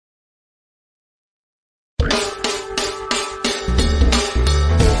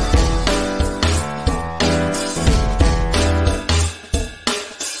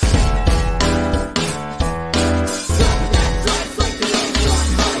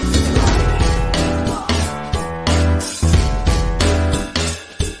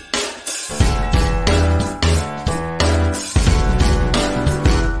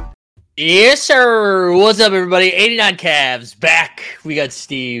Yes, sir. What's up, everybody? 89 Cavs back. We got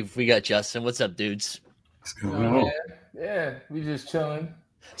Steve. We got Justin. What's up, dudes? What's going on? Yeah, we just chilling.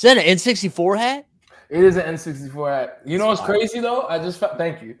 Is that an N64 hat? It is an N64 hat. You know what's crazy though?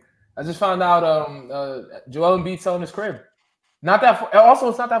 Thank you. I just found out Joel Embiid selling his crib. Not that far, also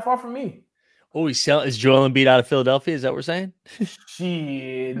it's not that far from me. Oh, is Joel Embiid out of Philadelphia? Is that what we're saying?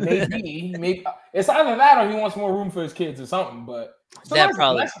 Shit, maybe it's either that or he wants more room for his kids or something. But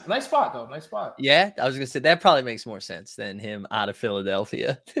nice spot though. Nice spot. Yeah, I was gonna say that probably makes more sense than him out of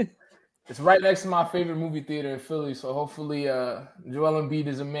Philadelphia. It's right next to my favorite movie theater in Philly, so hopefully Joel Embiid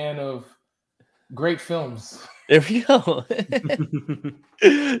is a man of great films. There we go.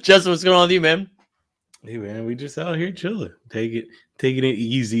 Justin, what's going on with you, man? Hey man, we just out here chilling, taking it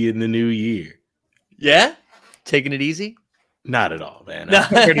easy in the new year. Yeah, taking it easy. Not at all, man. I'm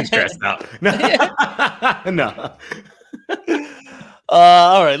pretty stressed out. No.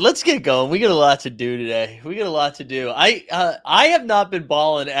 All right, let's get going. We got a lot to do today. I have not been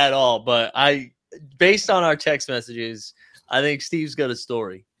balling at all, but based on our text messages, I think Steve's got a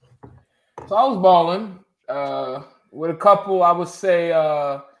story. So I was balling with a couple. I would say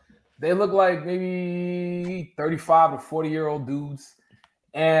they look like maybe 35 to 40-year-old dudes,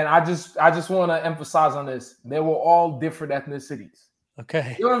 and I just want to emphasize on this: they were all different ethnicities.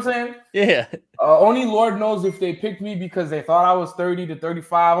 Okay. You know what I'm saying? Yeah. Only Lord knows if they picked me because they thought I was 30 to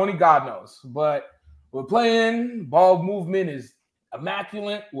 35. Only God knows. But we're playing. Ball movement is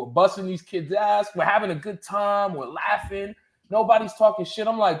immaculate. We're busting these kids' ass. We're having a good time. We're laughing. Nobody's talking shit.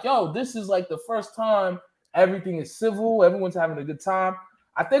 I'm like, yo, this is like the first time everything is civil. Everyone's having a good time.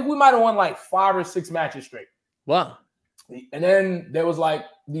 I think we might have won like 5 or 6 matches straight. Wow. And then there was like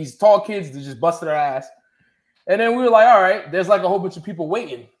these tall kids that just busted their ass. And then we were like, all right, there's like a whole bunch of people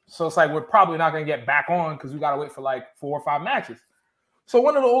waiting. So it's like, we're probably not going to get back on because we got to wait for like 4 or 5 matches. So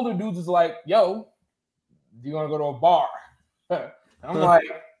one of the older dudes is like, yo, do you want to go to a bar? And I'm like,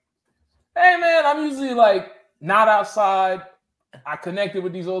 hey, man, I'm usually like not outside. I connected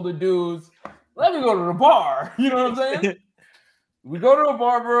with these older dudes. Let me go to the bar. You know what I'm saying? We go to the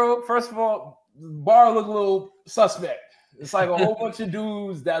bar, bro. First of all, the bar look a little suspect. It's like a whole bunch of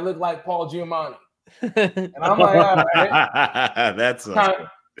dudes that look like Paul Giamatti. And I'm like, all right. It's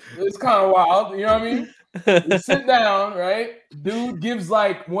kind of wild. You know what I mean? We sit down, right? Dude gives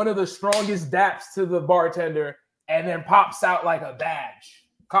like one of the strongest daps to the bartender and then pops out like a badge,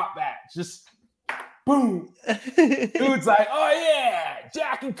 cop badge. Just boom. Dude's like, oh yeah,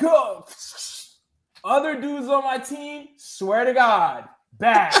 Jack and Coke. Other dudes on my team, swear to God,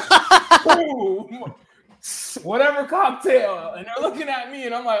 badge. Boom. Whatever cocktail, and they're looking at me,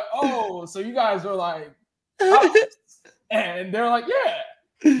 and I'm like, "Oh, so you guys are like," and they're like, "Yeah,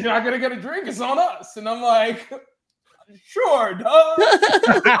 you're not gonna get a drink. It's on us." And I'm like, "Sure, duh."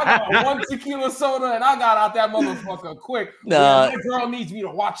 I got 1 tequila soda, and I got out that motherfucker quick. Nah. My girl needs me to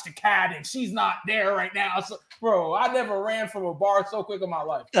watch the cat, and she's not there right now. So, bro, I never ran from a bar so quick in my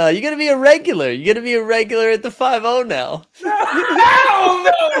life. You're gonna be a regular. You're gonna be a regular at the 5-0 now. Hell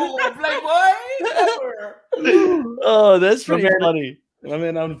no, Playboy. Oh, that's pretty funny. I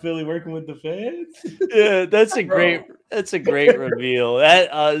mean, I'm in Philly working with the feds. Yeah, that's a great reveal.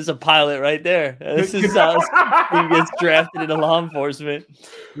 That is a pilot right there. This is how he gets drafted into law enforcement.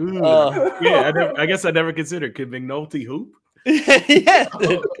 I guess I never considered. Could McNulty hoop? Yeah.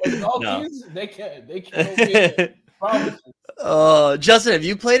 No. They can't. Justin, have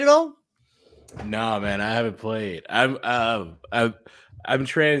you played at all? No, man, I haven't played. I'm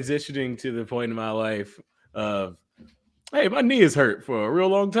transitioning to the point in my life of, hey, my knee is hurt for a real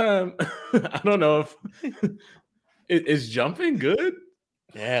long time. I don't know if is jumping good.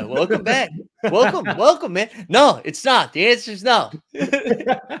 Yeah, welcome back. Welcome, man. No, it's not. The answer is no.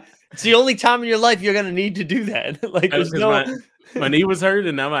 It's the only time in your life you're gonna need to do that. Like, there's no. My knee was hurt,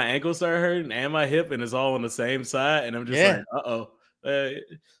 and now my ankle started hurting, and my hip, and it's all on the same side. And I'm just like,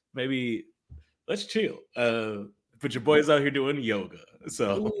 maybe let's chill. But your boy's out here doing yoga,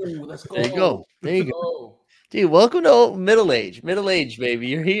 so let's go. There you go. Dude, welcome to middle age, baby.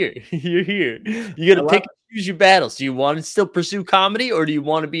 You're here. You gotta pick and choose your battles. Do you want to still pursue comedy, or do you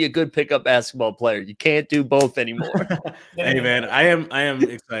want to be a good pickup basketball player? You can't do both anymore. Hey man, I am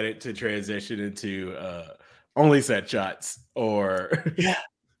excited to transition into only set shots or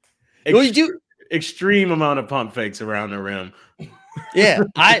extreme amount of pump fakes around the rim. Yeah,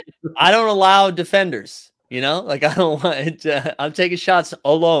 I don't allow defenders. You know, like I don't want it. I'm taking shots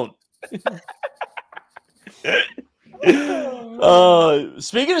alone.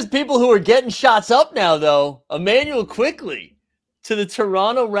 Speaking of people who are getting shots up now, though, Emmanuel Quickley to the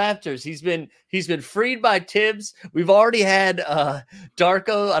Toronto Raptors. He's been freed by Tibbs. We've already had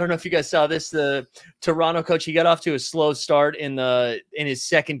Darko. I don't know if you guys saw this. The Toronto coach, he got off to a slow start in his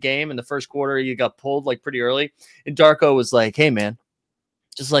second game. In the first quarter, he got pulled like pretty early. And Darko was like, "Hey man,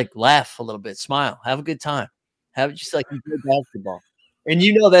 just like laugh a little bit, smile, have a good time, have just like enjoy basketball." And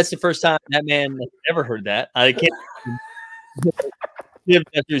that's the first time that man ever heard that. I can't.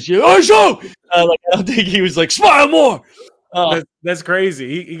 After his year, I don't think he was like, "Smile more." That's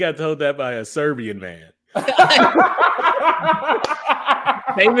crazy. He got told that by a Serbian man.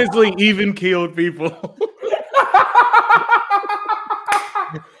 Famously even killed people.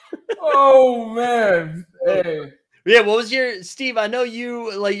 Oh man. Hey. Yeah, what was Steve? I know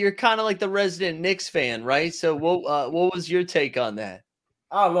you're kind of like the resident Knicks fan, right? So what was your take on that?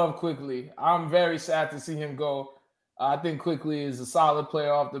 I love Quickly. I'm very sad to see him go. I think Quickly is a solid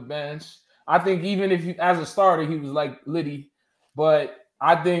player off the bench. I think even if as a starter, he was like Liddy. But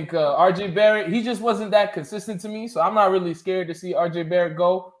I think RJ Barrett, he just wasn't that consistent to me. So I'm not really scared to see RJ Barrett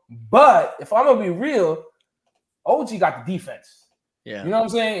go. But if I'm going to be real, OG got the defense. Yeah. You know what I'm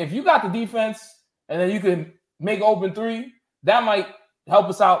saying? If you got the defense and then you can make open three, that might help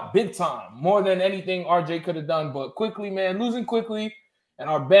us out big time. More than anything RJ could have done. But Quickly, man, losing Quickly and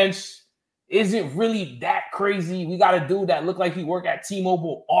our bench isn't really that crazy. We got a dude that looked like he worked at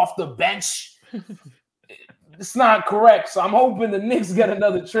T-Mobile off the bench. It's not correct. So I'm hoping the Knicks get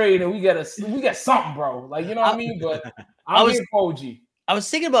another trade and we get something, bro. Like, you know what I mean? But I'm here for OG. I was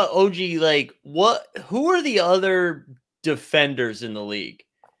thinking about OG, like who are the other defenders in the league?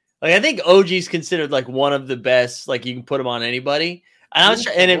 Like, I think OG's considered like one of the best, like you can put him on anybody. And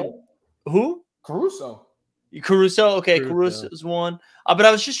who? Caruso. Okay, Caruso's one. But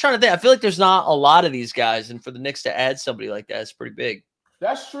I was just trying to think. I feel like there's not a lot of these guys, and for the Knicks to add somebody like that is pretty big.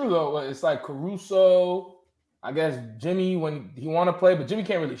 That's true, though. It's like Caruso, I guess Jimmy when he want to play, but Jimmy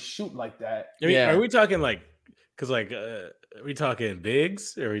can't really shoot like that. Are we talking like – because like are we talking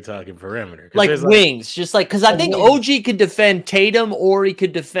bigs or are we talking perimeter? Like wings, just like – because I think OG could defend Tatum or he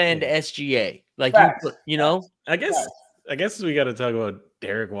could defend SGA. Like, I guess we got to talk about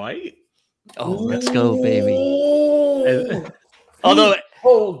Derek White. Oh, let's go, baby. Although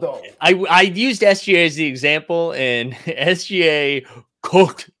I used SGA as the example, and SGA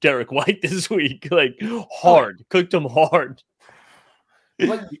cooked Derek White this week, like hard, cooked him hard.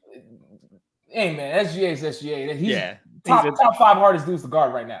 But, hey man, SGA is SGA. He's top five hardest dudes to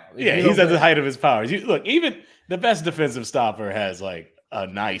guard right now. Yeah, he's at the height of his powers. Look, even the best defensive stopper has like a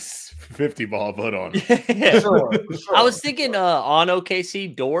nice 50 ball put on him. Sure. I was thinking on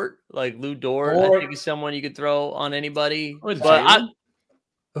OKC Dort, like Lou Dort. I think he's someone you could throw on anybody.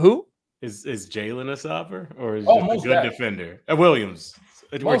 Who? Is Jalen a stopper or is he a good defender? Williams.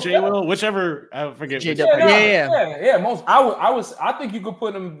 Or J-Will, whichever, I forget. Yeah. I think you could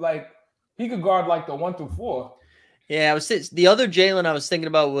put him like he could guard like the 1 through 4. Yeah, the other Jalen I was thinking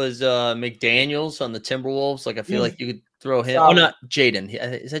about was McDaniels on the Timberwolves. Like I feel like you could throw him. Oh, not Jaden.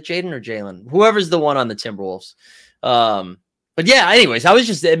 Is that Jaden or Jalen? Whoever's the one on the Timberwolves. But yeah, anyways,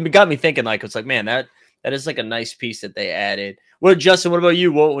 it got me thinking. Like it's like, man, that is like a nice piece that they added. Justin? What about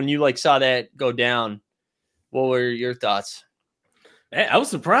you? When you like saw that go down, what were your thoughts? I was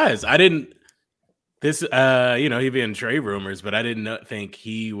surprised. I didn't. This, he'd be in trade rumors, but I didn't think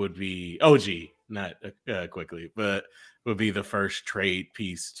he would be OG. Not quickly, but would be the first trade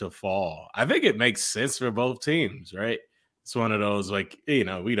piece to fall. I think it makes sense for both teams, right? It's one of those, like, we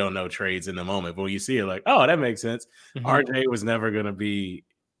don't know trades in the moment, but when you see it, like, oh, that makes sense. Mm-hmm. RJ was never going to be,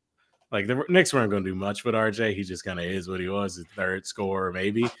 like, the Knicks weren't going to do much with RJ. He just kind of is what he was, a third scorer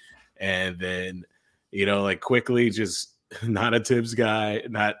maybe. And then, like, quickly just not a Tibbs guy,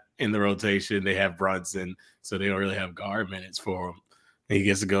 not in the rotation. They have Brunson, so they don't really have guard minutes for him. He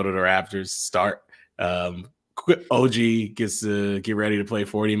gets to go to the Raptors, start. OG gets to get ready to play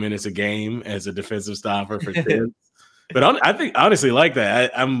 40 minutes a game as a defensive stopper for Tibbs. But I think honestly like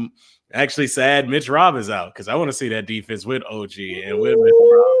that. I'm actually sad Mitch Rob is out because I want to see that defense with OG and with Mitch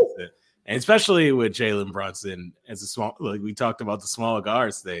Robinson, and especially with Jalen Brunson as a small. Like we talked about the small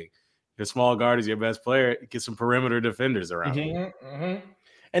guards thing. If small guard is your best player, get some perimeter defenders around. Mm-hmm.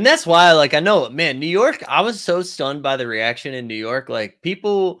 And that's why, like, I know, man, New York, I was so stunned by the reaction in New York. Like,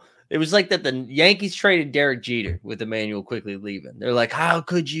 people, it was like that the Yankees traded Derek Jeter with Emmanuel quickly leaving. They're like, how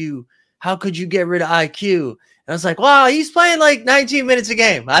could you get rid of IQ? And I was like, wow, he's playing like 19 minutes a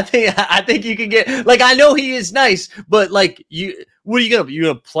game. I think you can get, like, I know he is nice, but like, what are you going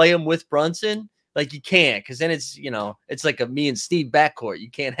to play him with Brunson? Like you can't, because then it's it's like a me and Steve backcourt. You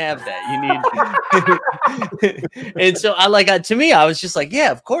can't have that. You need and so to me, I was just like,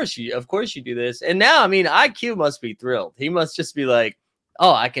 yeah, of course you do this. And now, I mean, IQ must be thrilled. He must just be like,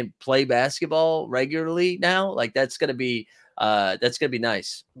 oh, I can play basketball regularly now. Like that's gonna be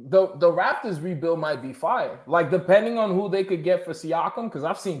nice. The Raptors rebuild might be fire. Like depending on who they could get for Siakam, because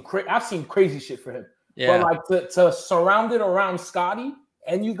I've seen crazy shit for him. Yeah. But like to surround it around Scotty,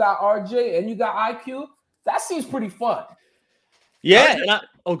 and you got RJ, and you got IQ, that seems pretty fun. Yeah.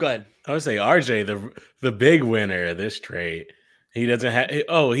 Go ahead. I would say RJ, the big winner of this trade. He doesn't have.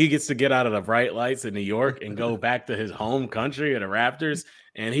 He gets to get out of the bright lights in New York and go back to his home country of the Raptors,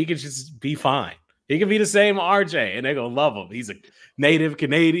 and he could just be fine. He could be the same RJ, and they're gonna love him. He's a native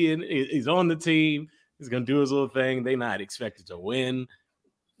Canadian. He's on the team. He's gonna do his little thing. They're not expected to win.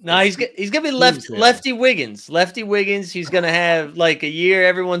 No, he's gonna be lefty Wiggins. Lefty Wiggins. He's gonna have like a year.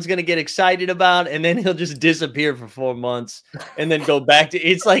 Everyone's gonna get excited about, and then he'll just disappear for 4 months, and then go back to.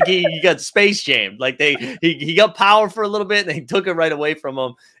 It's like he got space jammed. Like he got power for a little bit, and they took it right away from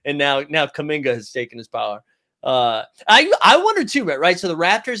him, and now Kuminga has taken his power. I wonder too, right? So the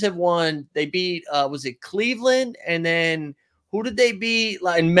Raptors have won. They beat was it Cleveland, and then who did they beat?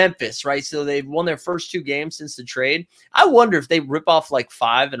 In Memphis, right? So they've won their first 2 games since the trade. I wonder if they rip off like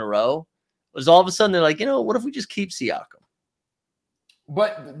 5 in a row. Was all of a sudden they're like, what if we just keep Siakam?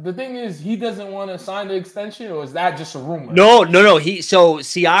 But the thing is, he doesn't want to sign the extension, or is that just a rumor? No. So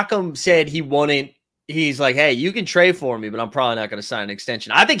Siakam said he wanted. He's like, hey, you can trade for me, but I'm probably not going to sign an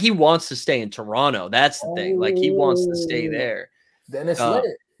extension. I think he wants to stay in Toronto. That's the thing. Like he wants to stay there. Then it's lit.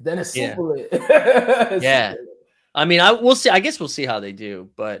 Then it's super lit. Yeah. I mean, we'll see. I guess we'll see how they do,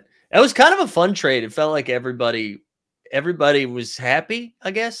 but it was kind of a fun trade. It felt like everybody was happy.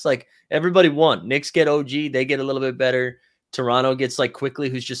 I guess like everybody won. Knicks get OG, they get a little bit better. Toronto gets like Quickly,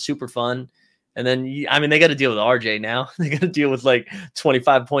 who's just super fun, and then they got to deal with RJ now. They got to deal with like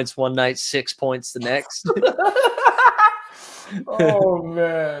 25 points one night, 6 points the next. Oh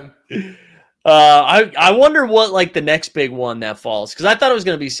man. I wonder what like the next big one that falls, because I thought it was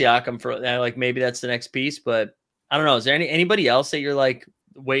going to be Siakam for like maybe that's the next piece, but. I don't know. Is there anybody else that you're like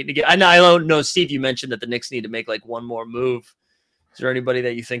waiting to get? I don't know. Steve, you mentioned that the Knicks need to make like one more move. Is there anybody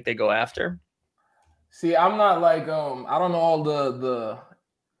that you think they go after? See, I'm not like I don't know all the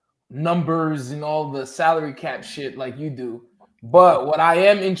numbers and all the salary cap shit like you do. But what I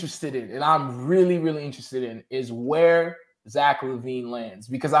am interested in, and I'm really, really interested in, is where Zach LaVine lands,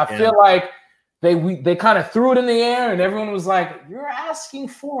 because I feel like they kind of threw it in the air and everyone was like, "You're asking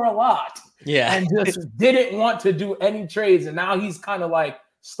for a lot." Yeah. And just didn't want to do any trades. And now he's kind of like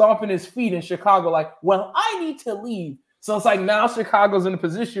stomping his feet in Chicago, like, well, I need to leave. So it's like now Chicago's in a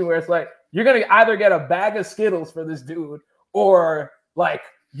position where it's like, you're going to either get a bag of Skittles for this dude, or like,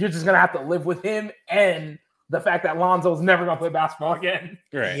 you're just going to have to live with him and the fact that Lonzo's never going to play basketball again.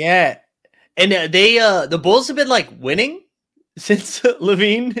 Right. Yeah. And the Bulls have been like winning since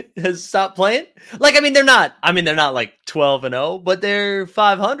LaVine has stopped playing. Like, they're not like 12-0, but they're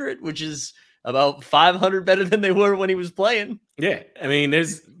 500, which is about 500 better than they were when he was playing. Yeah.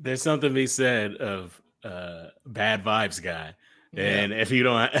 There's something to be said of bad vibes guy. And if you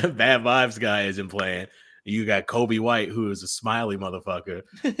don't, bad vibes guy isn't playing, you got Kobe White, who is a smiley motherfucker,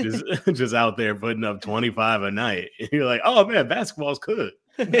 just out there putting up 25 a night. And you're like, oh man, basketball's good.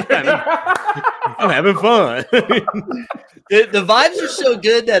 I'm having fun. The vibes are so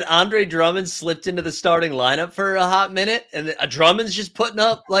good that Andre Drummond slipped into the starting lineup for a hot minute, and Drummond's just putting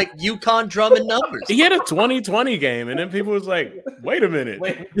up like UConn Drummond numbers. He had a 20-20 game, and then people was like, wait a minute.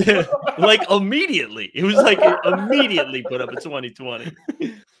 Like immediately. It was like immediately put up a 20-20.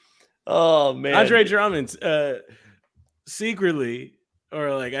 Oh, man. Andre Drummond, secretly,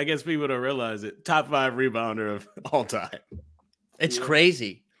 or like I guess people don't realize it, top 5 rebounder of all time. It's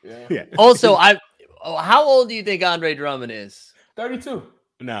crazy. Yeah. Also, how old do you think Andre Drummond is? 32.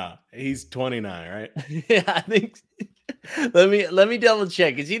 No, he's 29, right? Yeah, I think. Let me double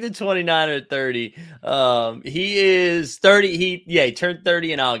check. It's either 29 or 30. He is 30. He turned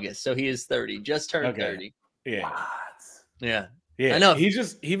 30 in August, so he is 30. Just turned 30. Yeah. What? Yeah. I know.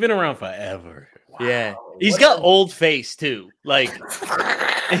 He's been around forever. Wow. Yeah. He's got old face too. Like,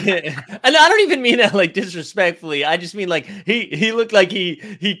 and I don't even mean that like disrespectfully. I just mean like he looked like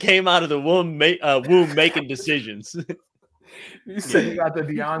he came out of the womb making decisions. You said you got the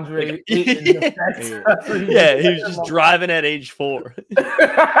DeAndre. Yeah, he was just driving at age 4.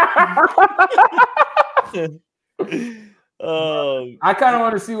 I kind of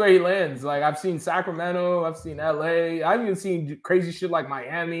want to see where he lands. Like, I've seen Sacramento, I've seen LA, I've even seen crazy shit like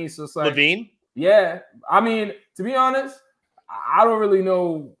Miami. So it's like LaVine. Yeah, to be honest, I don't really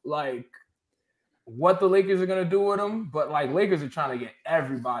know. Like, what the Lakers are gonna do with him, but like Lakers are trying to get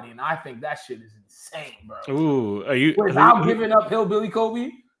everybody, and I think that shit is insane, bro. Ooh, are you without giving up Hillbilly Kobe?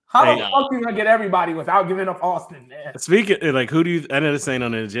 How the fuck are you gonna get everybody without giving up Austin, man? Speaking like, who do you? I know this ain't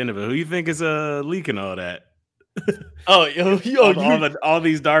on the agenda, but who you think is leaking all that? All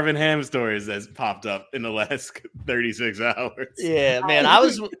these Darvin Ham stories that's popped up in the last 36 hours. Yeah, man, I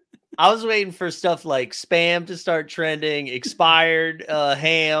was waiting for stuff like spam to start trending, expired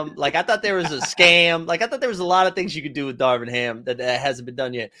ham. Like I thought there was a scam. Like I thought there was a lot of things you could do with Darvin Ham that hasn't been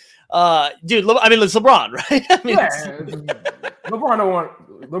done yet. Dude, I mean, it's LeBron, right? I mean,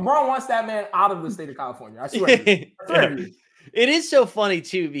 LeBron wants that man out of the state of California. I swear. It is so funny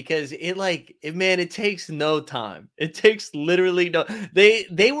too because it takes no time. It takes literally no.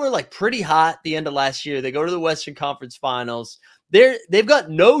 They were like pretty hot the end of last year. They go to the Western Conference Finals. They've got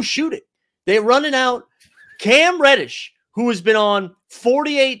no shooting. They're running out. Cam Reddish, who has been on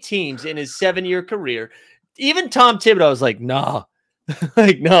 48 teams in his 7-year career, even Tom Thibodeau was like, nah,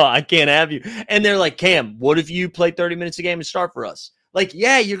 no, I can't have you. And they're like, Cam, what if you play 30 minutes a game and start for us? Like,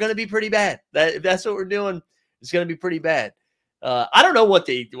 yeah, you're going to be pretty bad. If that's what we're doing, it's going to be pretty bad. I don't know what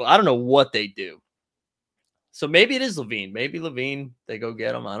they do. I don't know what they do. So maybe it is LaVine. Maybe LaVine, they go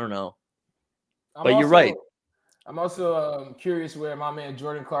get him. I don't know. But you're right. I'm also curious where my man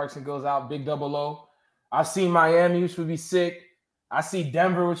Jordan Clarkson goes out, big 00. I've seen Miami, which would be sick. I see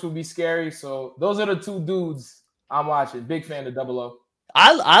Denver, which would be scary. So those are the two dudes I'm watching. Big fan of 00.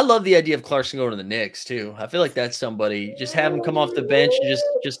 I love the idea of Clarkson going to the Knicks too. I feel like that's somebody. Just have him come off the bench and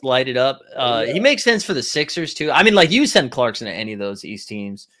just light it up. He makes sense for the Sixers too. I mean, like you send Clarkson to any of those East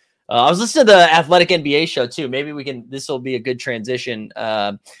teams. I was listening to the Athletic NBA show too. Maybe this will be a good transition.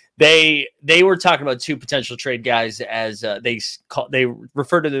 They were talking about two potential trade guys as they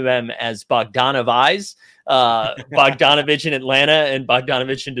refer to them as Bogdanovich in Atlanta and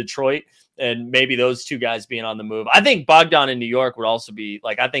Bogdanovich in Detroit. And maybe those two guys being on the move. I think Bogdan in New York would also be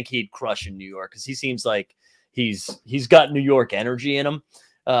like, I think he'd crush in New York because he seems like he's got New York energy in him.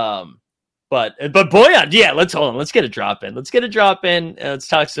 But Boyan, yeah, let's get a drop in. Let's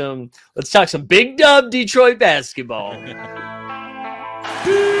talk some big dub Detroit basketball.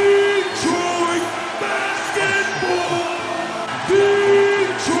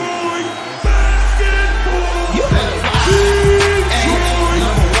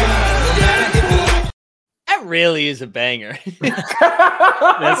 Really is a banger.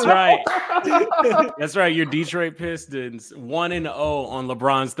 That's right. That's right. Your Detroit Pistons 1-0 on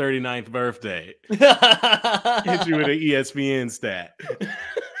LeBron's 39th birthday. Hit you with an ESPN stat.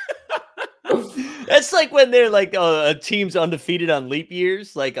 That's like when they're like a team's undefeated on leap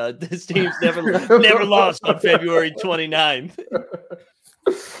years. Like this team's never lost on February 29th.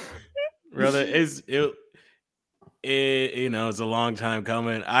 Brother, it's a long time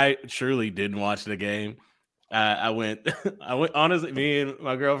coming. I truly didn't watch the game. I went honestly, me and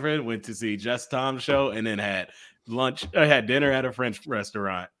my girlfriend went to see Just Tom's show and then had dinner at a French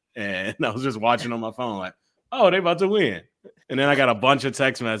restaurant. And I was just watching on my phone like, oh, they about to win. And then I got a bunch of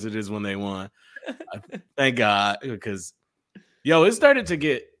text messages when they won. Thank God, because it started to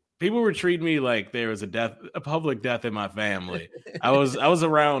get, people were treating me like there was a public death in my family. I was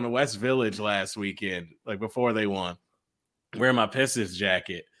around the West Village last weekend, like before they won, wearing my Pistons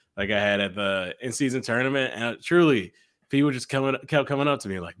jacket. Like I had at the in-season tournament, and truly, people just kept coming up to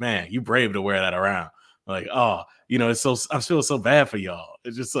me like, "Man, you brave to wear that around." Like, oh, it's so I feel so bad for y'all.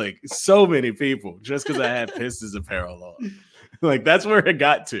 It's just like so many people just because I had Pistons apparel on. Like that's where it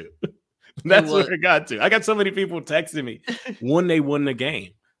got to. Where it got to. I got so many people texting me when they won the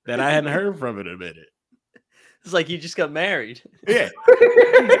game that I hadn't heard from in a minute. It's like you just got married. Yeah.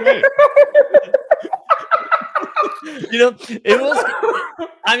 It was.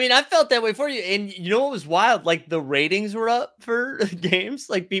 I mean, I felt that way for you. And you know what was wild? Like the ratings were up for games.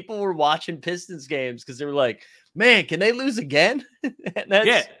 Like people were watching Pistons games because they were like, "Man, can they lose again?"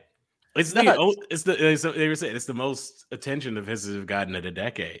 Yeah, it's the most attention the Pistons have gotten in a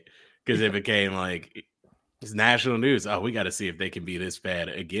decade because it became like it's national news. Oh, we got to see if they can be this bad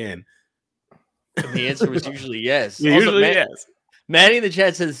again. And the answer was usually yes. Yes. Maddie in the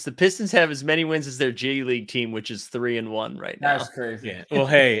chat says the Pistons have as many wins as their G League team, which is 3-1 right now. That's crazy. Yeah. Well,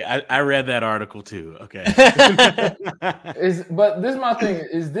 hey, I read that article too. Okay. But this is my thing.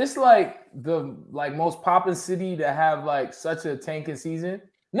 Is this like the most poppin' city to have like such a tanking season?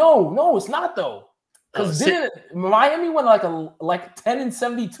 No, it's not though. Because Miami went like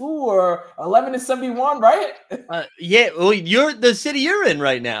 10-72 or 11-71, right? Yeah. Well, you're the city you're in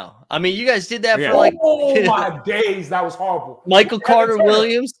right now. I mean, you guys did that for like. Oh my days, that was horrible. Michael Carter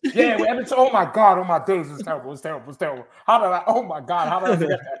Williams. Yeah. Oh my God. Oh my days, it was terrible. It was terrible. How did I? Oh my God. How did I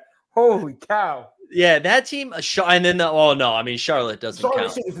forget that? Holy cow. Yeah, that team. And then Charlotte doesn't count.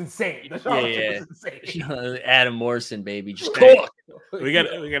 Charlotte shit is insane. The Charlotte shit is insane. Adam Morrison, baby, just we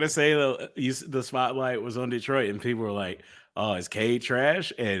gotta say the spotlight was on Detroit, and people were like, "Oh, is Cade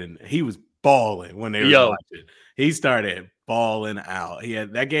trash?" And he was balling when they were watching. He started balling out. He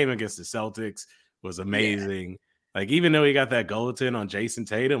had that game against the Celtics was amazing. Yeah. Like, even though he got that Goaltend on Jason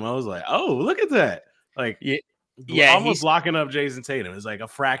Tatum, I was like, "Oh, look at that!" Like, almost locking up Jason Tatum. It's like a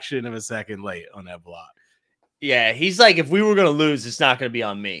fraction of a second late on that block. Yeah, he's like, if we were gonna lose, it's not gonna be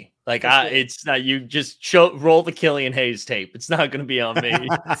on me. Like, it's not. You just roll the Killian Hayes tape. It's not gonna be on me.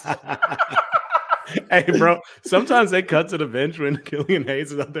 Hey, bro. Sometimes they cut to the bench when Killian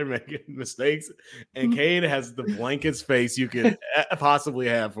Hayes is out there making mistakes, and Cade has the blankest face you could possibly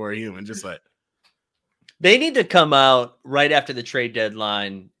have for a human. Just like, they need to come out right after the trade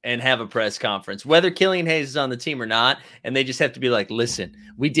deadline and have a press conference, whether Killian Hayes is on the team or not. And they just have to be like, listen,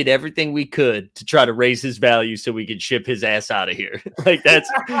 we did everything we could to try to raise his value so we could ship his ass out of here. Like,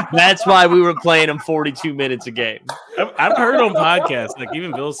 that's why we were playing him 42 minutes a game. I've heard on podcasts, like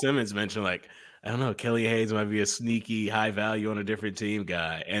even Bill Simmons mentioned, like, I don't know, Killian Hayes might be a sneaky high value on a different team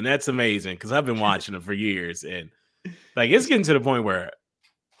guy. And that's amazing because I've been watching him for years. And like, it's getting to the point where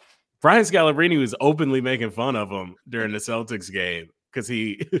Brian Scalabrine was openly making fun of him during the Celtics game because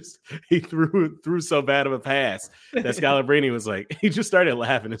he threw so bad of a pass that Scalabrine was like, he just started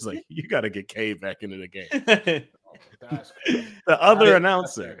laughing. It's like, you got to get Cade back into the game. The other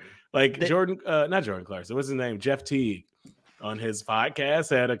announcer, like not Jordan Clarkson, what's his name? Jeff Teague on his podcast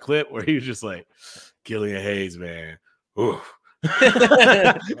had a clip where he was just like, Killian Hayes, man.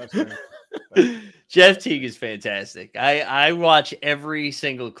 Jeff Teague is fantastic. I watch every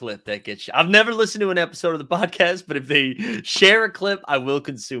single clip that gets. I've never listened to an episode of the podcast, but if they share a clip, I will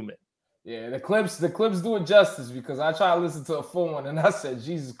consume it. Yeah, the clips do it justice because I try to listen to a full one and I said,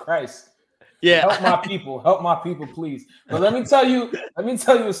 Jesus Christ. Yeah, help my people, please. But let me tell you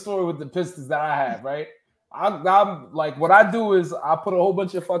a story with the Pistons that I have, right? I'm like, what I do is I put a whole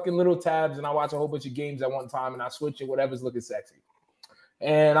bunch of fucking little tabs and I watch a whole bunch of games at one time and I switch it, whatever's looking sexy.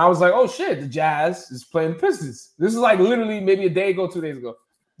 And I was like, oh shit, the Jazz is playing Pistons. This is like literally maybe a day ago, 2 days ago.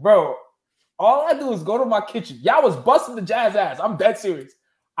 Bro, all I do is go to my kitchen. Y'all was busting the Jazz ass. I'm dead serious.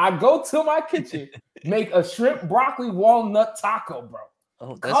 I go to my kitchen, make a shrimp, broccoli, walnut taco, bro.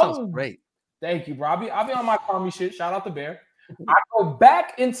 Oh, that sounds great. Thank you, bro. I'll be on my Carmi shit. Shout out to Bear. I go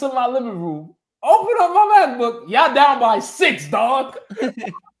back into my living room, open up my MacBook. Y'all down by 6, dog.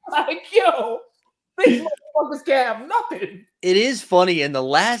 Like, yo, these motherfuckers can't have nothing. It is funny in the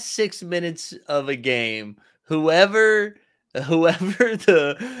last 6 minutes of a game, whoever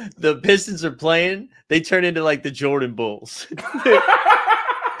the Pistons are playing, they turn into like the Jordan Bulls.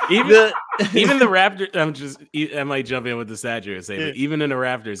 Even the Raptors, I might jump in with the stat here and say, but even in the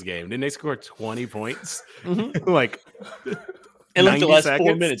Raptors game, didn't they score 20 points? Like, and like the last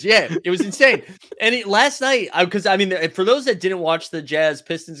 4 minutes. Yeah, it was insane. And last night, because for those that didn't watch the Jazz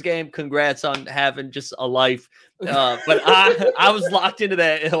Pistons game, congrats on having just a life. But I was locked into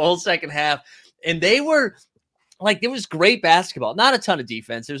that whole second half, and they were like, there was great basketball, not a ton of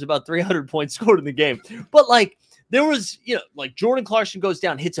defense. There was about 300 points scored in the game, but like, there was, like Jordan Clarkson goes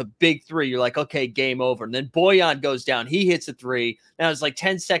down, hits a big three. You're like, okay, game over. And then Bojan goes down. He hits a three. Now it's like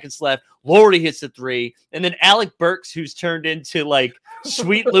 10 seconds left. Lordy hits a three. And then Alec Burks, who's turned into like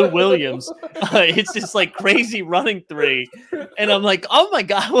Sweet Lou Williams, hits this like crazy running three. And I'm like, oh my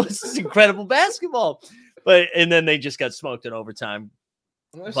God, what's this incredible basketball? And then they just got smoked in overtime.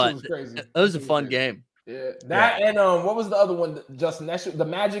 That but was crazy. It was a fun game. Yeah. And what was the other one, Justin? The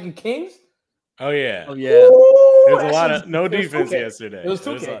Magic and Kings? Oh yeah. Ooh, there's a lot of no defense yesterday. It was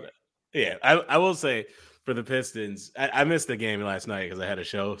 2K. Yeah, I will say for the Pistons, I missed the game last night because I had a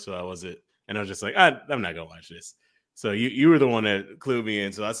show, so I was just like, I'm not gonna watch this. So you were the one that clued me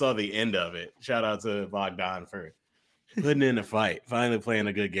in, so I saw the end of it. Shout out to Bogdan for putting in a fight, finally playing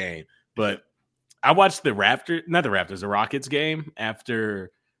a good game. But I watched the Rockets game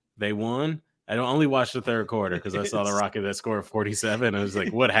after they won. I only watched the third quarter because I saw the Rockets that scored 47. I was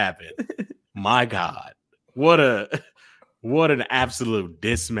like, what happened? My God, what an absolute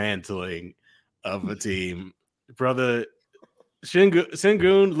dismantling of a team, brother.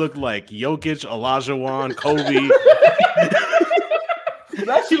 Sengun looked like Jokic, Olajuwon, Kobe.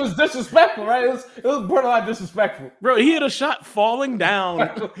 That shit was disrespectful, right? It was borderline disrespectful. Bro, he had a shot falling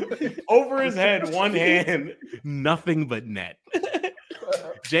down over his head, one hand, nothing but net.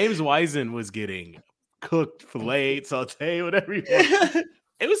 James Wiseman was getting cooked, filleted, sauteed, whatever you want.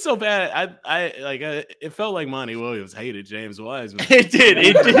 It was so bad. It felt like Monty Williams hated James Wiseman. It did.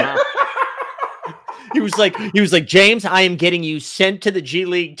 He was like, James, I am getting you sent to the G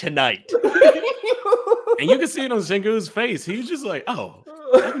League tonight. And you can see it on Sengun's face. He's just like, oh,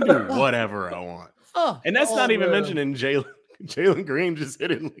 I can do whatever I want. And that's not even mentioning Jalen Green just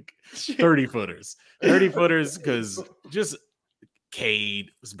hitting like 30 footers. 30 footers because just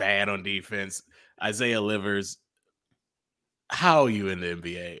Cade was bad on defense. Isaiah Livers. How are you in the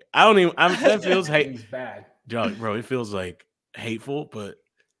NBA? That feels He's bad. Bro, it feels like hateful, but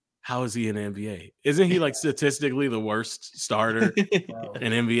how is he in the NBA? Isn't he like statistically the worst starter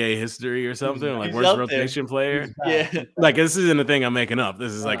in NBA history or something? Like worst rotation player? Yeah. Like this isn't a thing I'm making up.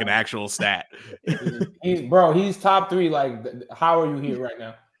 This is like an actual stat. He's top 3. Like, how are you here right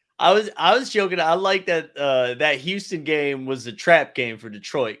now? I was joking. I like that that Houston game was a trap game for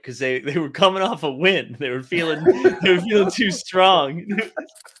Detroit because they were coming off a win. They were feeling too strong.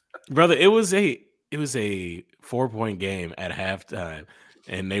 Brother, it was a 4-point game at halftime.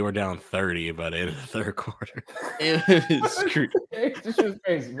 And they were down 30 by the end of the third quarter. It was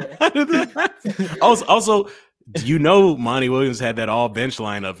crazy, man. Also, Monty Williams had that all bench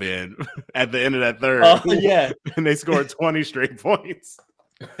lineup in at the end of that third. Oh, yeah. And they scored 20 straight points.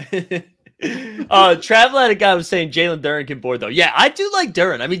 Travel had a guy was saying Jalen Duren can board, though. Yeah, I do like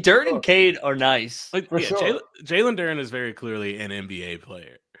Duren. I mean, Duren and Cade are nice. Sure. Jalen Duren is very clearly an NBA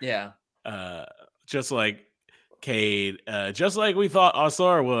player. Yeah. Just like Cade, just like we thought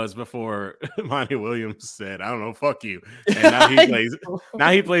Ausar was before Monty Williams said, I don't know, fuck you. And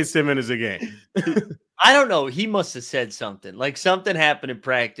now he plays 10 minutes a game. I don't know. He must have said something. Like something happened in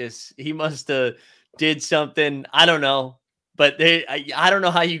practice. He must have did something. I don't know. But I don't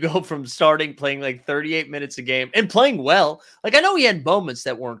know how you go from playing like 38 minutes a game and playing well. Like I know he had moments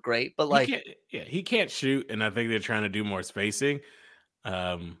that weren't great, but like he can't shoot, and I think they're trying to do more spacing,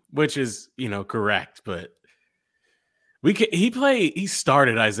 which is correct, but he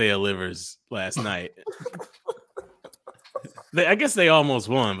started Isaiah Livers last night. I guess they almost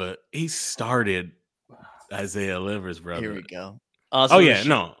won, but he started Isaiah Livers, brother. Here we go.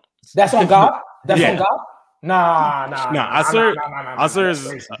 No. That's on God? That's on God? Nah. Ausar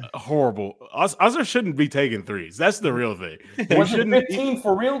is horrible. Ausar shouldn't be taking threes. That's the real thing. Was it 15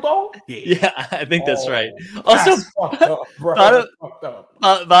 for real, though? Yeah, I think that's right. Also,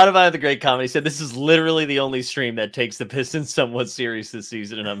 Vadavai of the Great Comedy said, this is literally the only stream that takes the Pistons somewhat serious this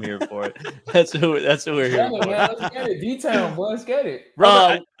season, and I'm here for it. That's what we're here for. Man, let's get it. D-Town, boy. Let's get it.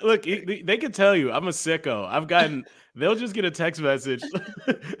 Look, they can tell you I'm a sicko. They'll just get a text message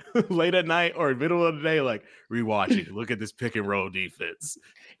late at night or middle of the day, like, rewatching. Look at this pick and roll defense.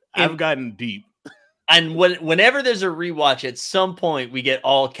 I've gotten deep. And whenever there's a rewatch, at some point we get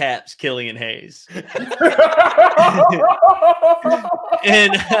all caps Killian Hayes.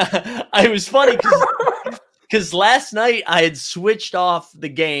 And it was funny because last night I had switched off the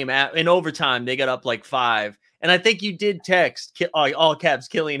game in overtime. They got up like 5. And I think you did text all caps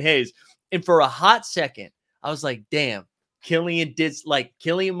Killian Hayes. And for a hot second, I was like, damn, Killian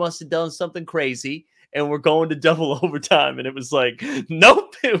must have done something crazy and we're going to double overtime. And it was like,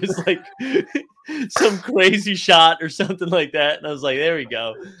 nope. It was like some crazy shot or something like that. And I was like, there we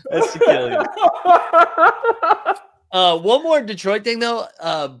go. That's the Killian. One more Detroit thing, though.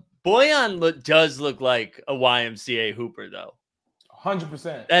 Bojan does look like a YMCA hooper, though.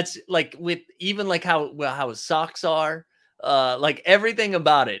 100%. That's like with even like how his socks are. Like everything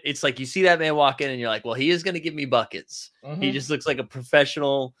about it. It's like you see that man walk in and you're like, well, he is going to give me buckets. Mm-hmm. He just looks like a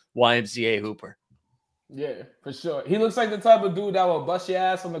professional YMCA hooper. Yeah, for sure. He looks like the type of dude that will bust your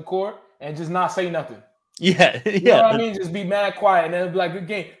ass on the court and just not say nothing. Yeah. You know what I mean? Just be mad quiet and then it'll be like, good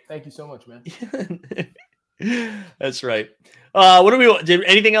game. Thank you so much, man. That's right. What do we want? Did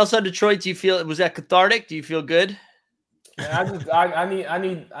anything else on Detroit? Was that cathartic? Do you feel good? Yeah,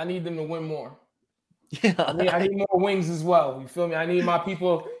 I need them to win more. Yeah, I need more wings as well. You feel me? I need my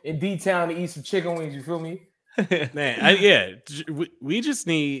people in D-Town to eat some chicken wings. You feel me? Man, we just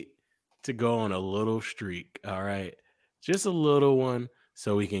need to go on a little streak. All right, just a little one,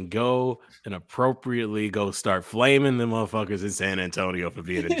 so we can go and appropriately go start flaming the motherfuckers in San Antonio for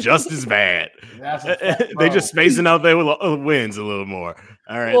being just as bad. They just spacing out their wins a little more.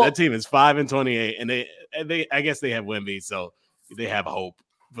 All right, that team is 5-28, and they I guess they have Wemby, so they have hope.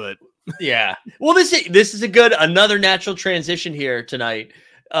 But yeah, well, this is another natural transition here tonight.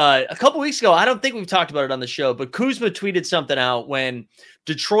 A couple weeks ago, I don't think we've talked about it on the show, but Kuzma tweeted something out when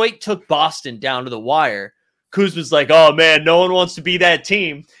Detroit took Boston down to the wire. Kuzma's like, oh man, no one wants to be that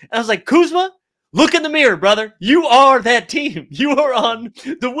team. And I was like, Kuzma, look in the mirror, brother. You are that team. You are on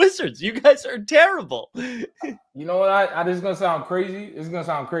the Wizards. You guys are terrible. You know what? This is going to sound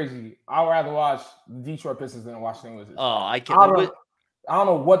crazy. I'd rather watch the Detroit Pistons than Washington Wizards. Oh, I can't. I don't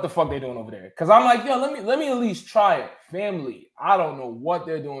know what the fuck they're doing over there. Because I'm like, yo, let me at least try it. Family, I don't know what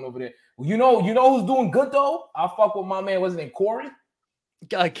they're doing over there. You know who's doing good though? I fuck with my man. What's his name? Corey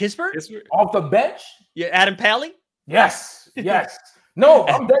Kispert off the bench. Yeah, Adam Pally. Yes. No,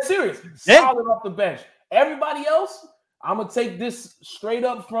 I'm dead serious. Solid off the bench. Everybody else, I'm gonna take this straight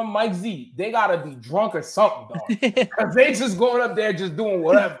up from Mike Z. They gotta be drunk or something, dog. Because they just going up there just doing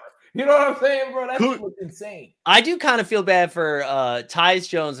whatever. You know what I'm saying, bro? That shit was insane. I do kind of feel bad for Tyus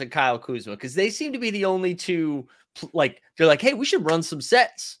Jones and Kyle Kuzma because they seem to be the only two. Like they're like, hey, we should run some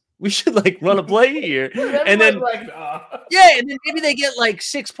sets. We should like run a play here, and then and then maybe they get like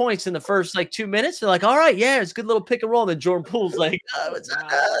 6 points in the first like 2 minutes. They're like, all right, yeah, it's a good little pick and roll. And then Jordan Poole's like, what's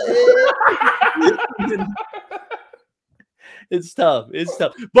up? It's tough.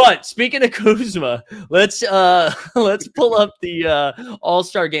 But speaking of Kuzma, let's pull up the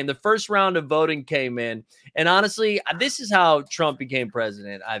All-Star game. The first round of voting came in, and honestly, this is how Trump became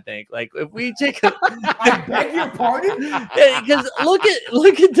president. I think. Like, if we take, I beg your pardon, because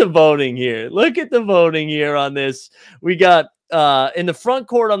look at the voting here. Look at the voting here on this. We got in the front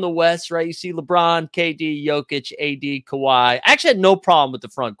court on the West, right? You see LeBron, KD, Jokic, AD, Kawhi. I actually had no problem with the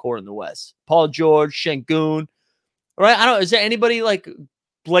front court in the West. Paul George, Şengün. Right? I don't. Is there anybody like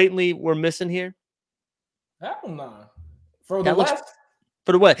blatantly we're missing here? Hell no. For the West.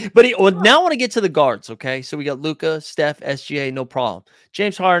 For the West. But now I want to get to the guards. Okay, so we got Luka, Steph, SGA, no problem.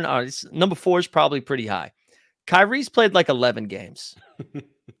 James Harden, number 4 is probably pretty high. Kyrie's played like 11 games.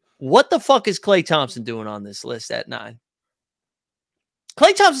 What the fuck is Klay Thompson doing on this list at 9?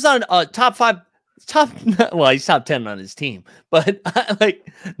 Klay Thompson's on a top 5. Well, he's top 10 on his team, but like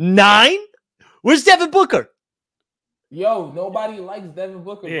 9. Where's Devin Booker? Yo, nobody likes Devin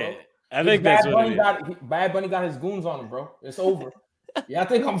Booker, bro. I think that's what it is. Bad Bunny got his goons on him, bro. It's over. Yeah, I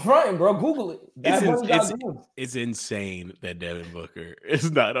think I'm fronting, bro. Google it. It's insane that Devin Booker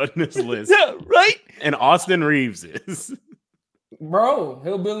is not on this list. Yeah, right? And Austin Reeves is. Bro,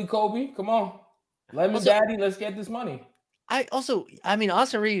 Hillbilly Kobe, come on. Let me daddy, let's get this money. Austin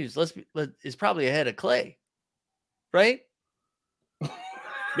Reeves is probably ahead of Klay. Right?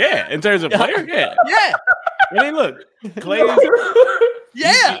 Yeah, in terms of player, yeah. Yeah. I mean, look, Klay.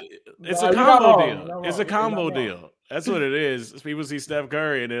 It's a combo deal. It's a combo deal. That's what it is. People see Steph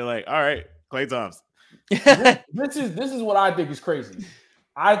Curry and they're like, "All right, Klay Thompson." This is what I think is crazy.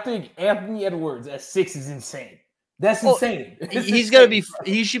 I think Anthony Edwards at 6 is insane. That's insane.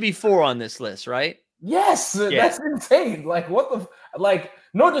 He should be 4 on this list, right? Yes, that's insane. Like what the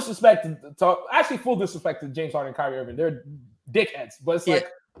no disrespect to actually full disrespect to James Harden and Kyrie Irving. They're dickheads, but it's like,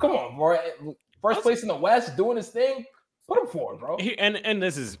 come on, bro. First place in the West, doing his thing. Put him forward, bro. And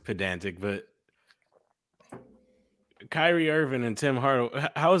this is pedantic, but Kyrie Irving and Tim Hardaway.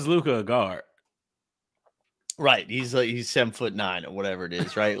 How is Luka a guard? Right, he's 7'9" or whatever it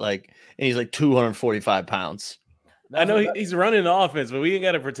is, right? Like, and he's like 245 pounds. I know he's running the offense, but we ain't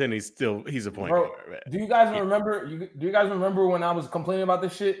got to pretend he's a point guard. Man. Do you guys remember? Do you guys remember when I was complaining about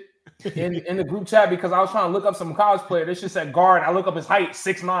this shit in the group chat because I was trying to look up some college player? This shit said guard. I look up his height,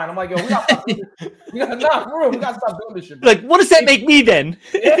 6'9". I'm like, yo, we got to stop doing this. We got to stop doing this shit. Bro. Like, what does that make me then?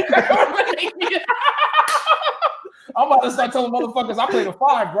 I'm about to start telling motherfuckers I played a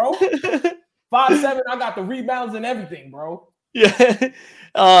 5, bro. 5'7", I got the rebounds and everything, bro. Yeah.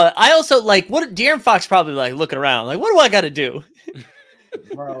 I also like what De'Aaron Fox probably like looking around. Like, what do I got to do?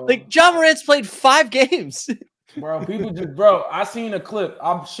 Bro. Like, Ja Morant's played 5 games. Bro, I seen a clip.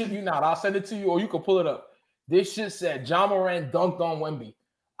 I'm shitting you not. I'll send it to you or you can pull it up. This shit said Ja Morant dunked on Wemby.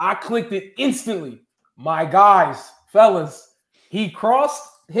 I clicked it instantly. My guys, fellas, he crossed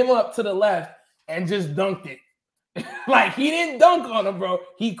him up to the left and just dunked it. Like, he didn't dunk on him, bro.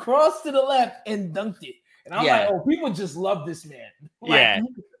 He crossed to the left and dunked it. And I'm like, oh, people just love this man. Like, yeah.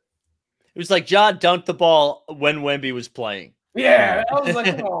 It was like Ja dunked the ball when Wemby was playing. Yeah. I was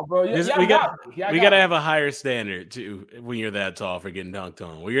like, come on, bro. We got to have a higher standard too when you're that tall for getting dunked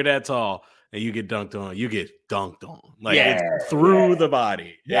on. When you're that tall and you get dunked on, you get dunked on. Like, it's through the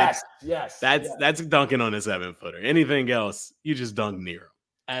body. Yes. That's dunking on a 7-footer. Anything else, you just dunk near him.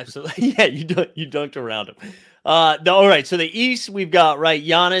 Absolutely. Yeah, you dunked around him. All right. So the East, we've got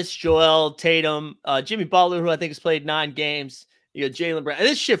Giannis, Joel, Tatum, Jimmy Butler, who I think has played 9 games. You got Jaylen Brown. And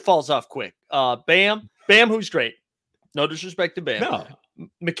this shit falls off quick. Bam, who's great. No disrespect to Bam. No.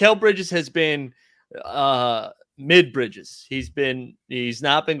 Mikal Bridges has been mid Bridges. He's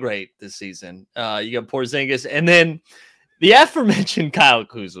not been great this season. You got Porzingis, and then the aforementioned Kyle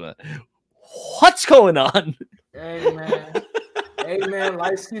Kuzma. What's going on? Hey man,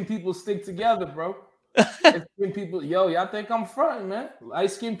 light-skinned people stick together, bro. Light-skinned people, y'all think I'm fronting, man.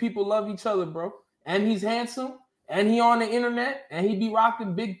 Light-skinned people love each other, bro. And he's handsome, and he on the internet, and he be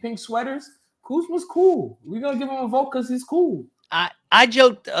rocking big pink sweaters, Kuzma's cool. We're going to give him a vote because he's cool. I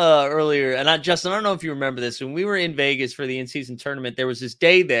joked earlier, and Justin, I don't know if you remember this. When we were in Vegas for the in-season tournament, there was this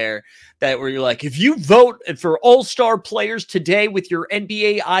day there where you're like, if you vote for all-star players today with your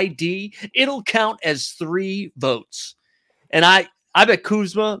NBA ID, it'll count as 3 votes. And I bet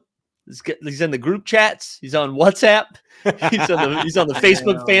Kuzma, he's in the group chats. He's on WhatsApp. He's on the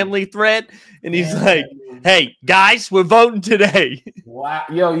Facebook family thread, and he's like, "Hey guys, we're voting today." Wow,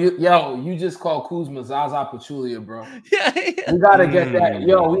 you just called Kuzma Zaza Pachulia, bro. Yeah. We gotta get that.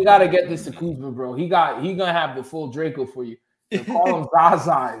 We gotta get this to Kuzma, bro. He gonna have the full Draco for you. To call him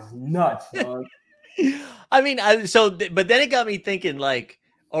Zaza is nuts, dog. I mean, but then it got me thinking, like,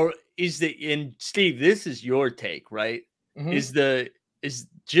 and Steve, this is your take, right? Mm-hmm. Is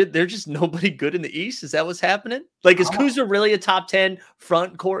there just nobody good in the East? Is that what's happening? Like, is Kuzma really a top 10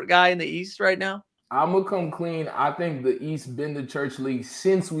 front court guy in the East right now? I'm gonna come clean. I think the East been the church league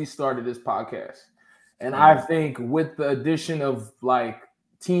since we started this podcast, and I think with the addition of like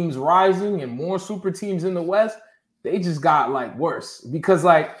teams rising and more super teams in the West, they just got like worse. Because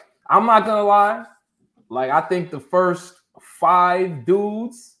like I'm not gonna lie, like I think the first 5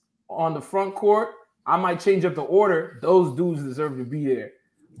 dudes on the front court, I might change up the order. Those dudes deserve to be there.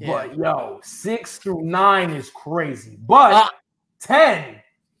 Yeah. But 6 through 9 is crazy. But 10,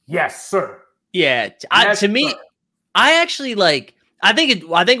 yes, sir. Yeah, to me, I actually like. I think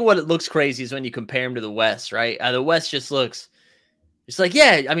what it looks crazy is when you compare him to the West, right? The West just looks. It's like,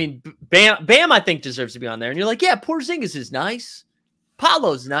 yeah, I mean, Bam, I think deserves to be on there, and you're like, yeah, Porzingis is nice,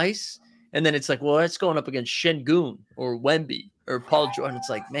 Paolo's nice, and then it's like, well, that's going up against Şengün or Wemby or Paul George. It's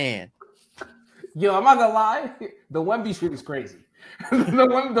like, man. I'm not gonna lie, the Wemby shit is crazy. the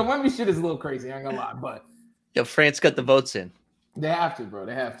Wemby shit is a little crazy. I ain't gonna lie, but France got the votes in. They have to, bro.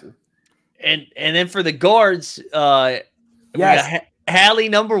 They have to. And then for the guards, yes, Hallie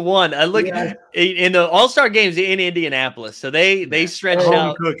number 1. I look in the All-Star games in Indianapolis, so they stretched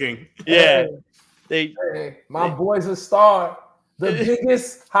out cooking. Yeah, my boy's a star. The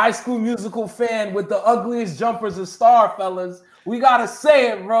biggest High School Musical fan with the ugliest jumpers a star, fellas. We gotta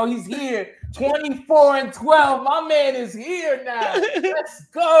say it, bro. He's here. 24-12. My man is here now. Let's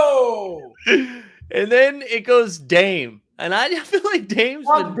go. And then it goes Dame. And I feel like Dame's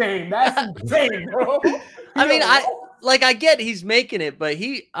Dame. That's insane, bro. I mean, I get he's making it, but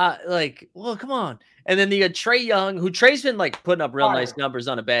he well, come on. And then you got Trae Young, who Trae's been like putting up real nice numbers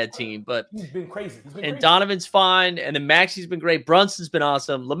on a bad team, but he's been crazy. Donovan's fine, and then Maxi's been great. Brunson's been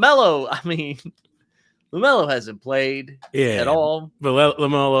awesome. LaMelo, I mean, LaMelo hasn't played at all. But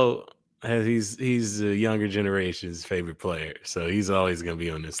LaMelo he's the younger generation's favorite player, so he's always gonna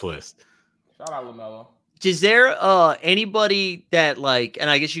be on this list. Shout out LaMelo. Is there anybody that like,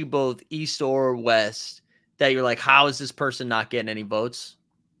 and I guess you both East or West, that you're like, how is this person not getting any votes?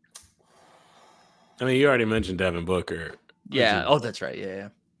 I mean, you already mentioned Devin Booker. Yeah. Oh, that's right. Yeah.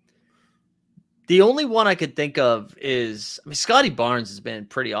 The only one I could think of is, Scotty Barnes has been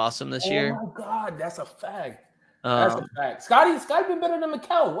pretty awesome this year. Oh my God, that's a fact. That's a fact. Scotty's been better than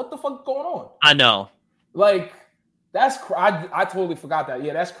Mikal. What the fuck going on? I know. Like, I totally forgot that.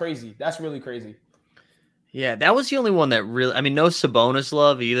 Yeah, that's crazy. That's really crazy. Yeah, that was the only one that really. I mean, no Sabonis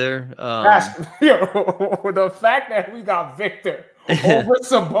love either. The fact that we got Victor over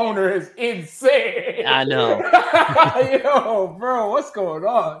Sabonis is insane. I know. Yo, bro, what's going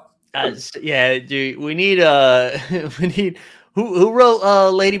on? Yeah, dude, we need who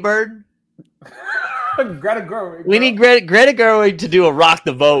wrote Lady Bird? Greta Gerwig. We need Greta Gerwig to do a rock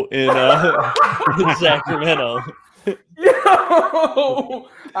the vote in Sacramento. Yo,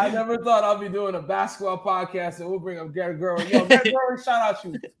 I never thought I'd be doing a basketball podcast and we'll bring up Greta Gerwig. Yo, Greta Gerwig, shout out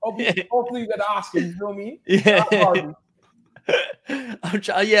you. Hopefully you get the Oscar. You feel me? Yeah. I'm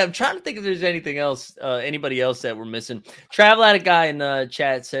trying to think if there's anything else, anybody else that we're missing. Travel had a guy in the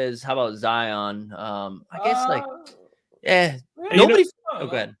chat says, "How about Zion?" I guess nobody. Go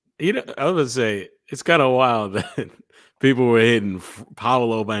ahead. I was gonna say it's kind of wild that people were hitting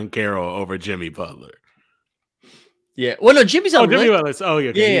Paolo Banchero over Jimmy Butler. Yeah. Well, no, Jimmy's on. Jimmy Butler. Oh,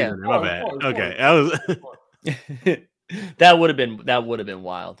 okay. Yeah. My bad. Okay. That would have been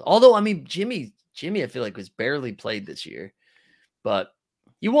wild. Although, I mean, Jimmy, I feel like was barely played this year, but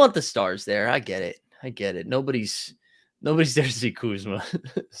you want the stars there. I get it. Nobody's there to see Kuzma.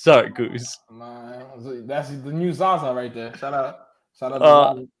 Sorry, Kuz. That's the new Zaza right there. Shout out.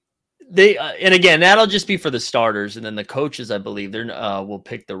 And again, that'll just be for the starters, and then the coaches, I believe, will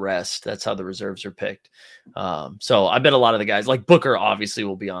pick the rest. That's how the reserves are picked. So I bet a lot of the guys, like Booker, obviously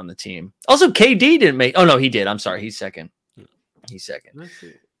will be on the team. Also, KD didn't make. Oh no, he did. I'm sorry, he's second. Let's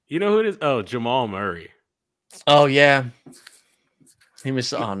see. You know who it is? Oh, Jamal Murray. Oh yeah, he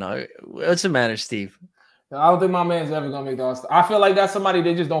missed. Oh no, what's the matter, Steve? I don't think my man's ever gonna make the All-Star. I feel like that's somebody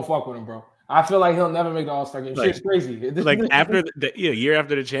they just don't fuck with him, bro. I feel like he'll never make the All-Star game. Shit's crazy. Like after the year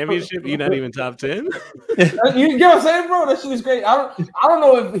after the championship, you're not even top 10. You get what I'm saying, bro? That shit is great. I don't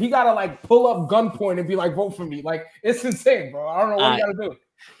know if he gotta like pull up gunpoint and be like, vote for me. Like it's insane, bro. I don't know what he gotta do.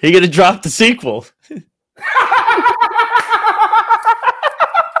 He gonna drop the sequel.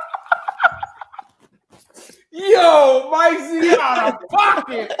 Yo, Mike Z out of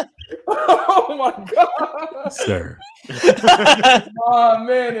pocket. Oh my god, sir. My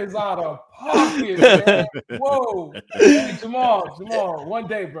man is out of pocket, man. Whoa, hey, Jamal, one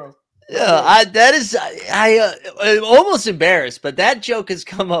day, bro. Yeah, I'm almost embarrassed, but that joke has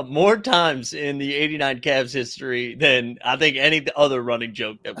come up more times in the '89 Cavs history than I think any other running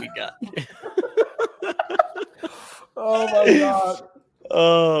joke that we got. Oh my god.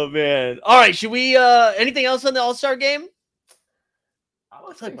 Oh man. All right, should we anything else on the All-Star game?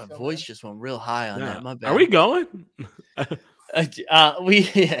 I feel like my voice just went real high on that. My bad. Are we going? We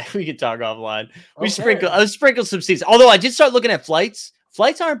can talk offline. We sprinkled some seats. Although I did start looking at flights.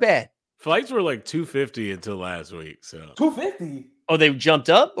 Flights aren't bad. Flights were like $250 until last week. So $250. Oh, they jumped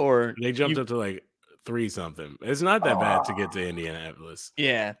up, or they jumped up to like $3 something. It's not that bad to get to Indianapolis.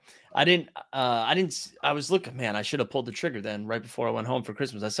 Yeah. I was looking, man, I should have pulled the trigger then right before I went home for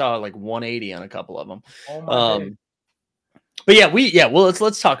Christmas. I saw like 180 on a couple of them. Oh my God. But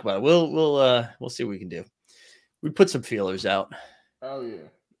let's talk about it. We'll see what we can do. We put some feelers out. Oh yeah.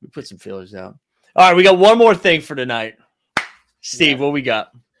 We put some feelers out. All right, we got one more thing for tonight. Steve, what we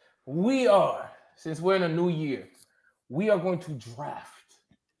got? We are, since we're in a new year, we are going to draft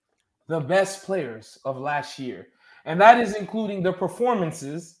the best players of last year. And that is including the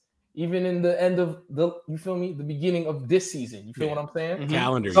performances, even in the end of the beginning of this season. You feel what I'm saying?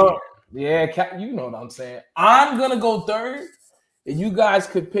 Calendar year. Yeah, you know what I'm saying. I'm going to go third, and you guys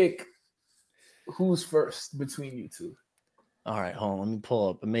could pick who's first between you two. All right, hold on. Let me pull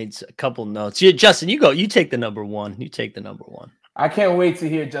up. I made a couple notes. Yeah, Justin, you go. You take the number one. I can't wait to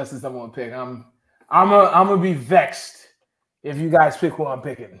hear Justin's number one pick. I'm gonna be vexed if you guys pick who I'm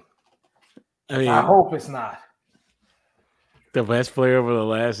picking. I hope it's not the best player over the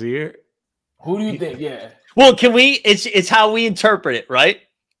last year. Who do you think? Yeah. Well, can we? It's how we interpret it, right?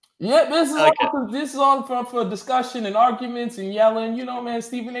 Yeah, this is all for discussion and arguments and yelling. You know, man,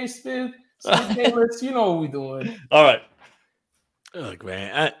 Stephen A. Smith, Bayless, you know what we doing. All right. Look,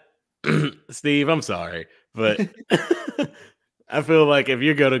 man, Steve, I'm sorry, but I feel like if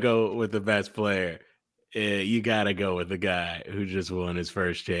you're gonna go with the best player, you gotta go with the guy who just won his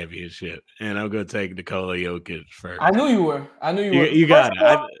first championship, and I'm gonna take Nikola Jokic first. I knew you were. You got it.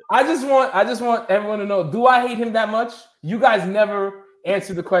 I just want everyone to know: do I hate him that much? You guys never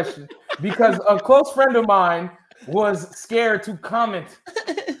answered the question because a close friend of mine was scared to comment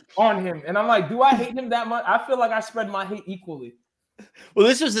on him, and I'm like, do I hate him that much? I feel like I spread my hate equally. Well,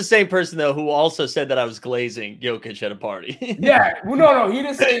 this was the same person though who also said that I was glazing Jokic at a party. Yeah, well, no, he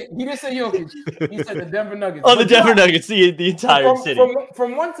didn't say Jokic. He said the Denver Nuggets. Oh, the Denver Nuggets, the entire city.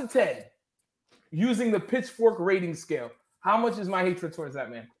 From 1 to 10, using the Pitchfork rating scale, how much is my hatred towards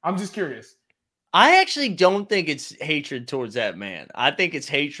that man? I'm just curious. I actually don't think it's hatred towards that man. I think it's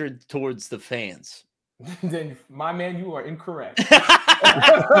hatred towards the fans. Then, my man, you are incorrect.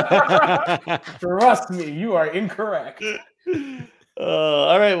 Trust me, you are incorrect.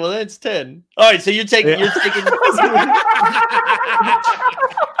 All right, well that's 10. All right, so you're taking.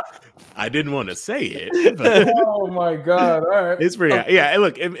 I didn't want to say it. But oh my god! All right, it's pretty. Yeah,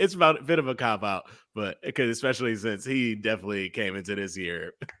 look, it's about a bit of a cop out, but because especially since he definitely came into this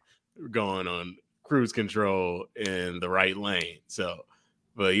year going on cruise control in the right lane. So,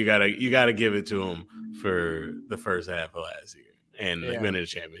 but you gotta give it to him for the first half of last year and winning the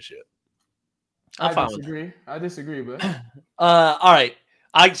championship. I disagree, but all right.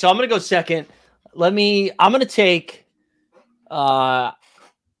 So I'm gonna go second. I'm gonna take I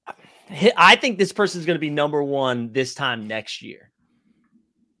think this person's gonna be number one this time next year.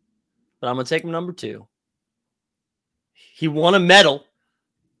 But I'm gonna take him number 2. He won a medal,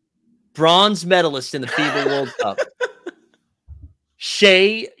 bronze medalist in the FIBA World Cup.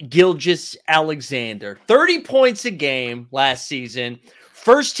 Shai Gilgeous-Alexander, 30 points a game last season.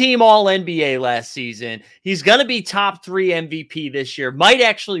 First team All-NBA last season. He's going to be top 3 MVP this year. Might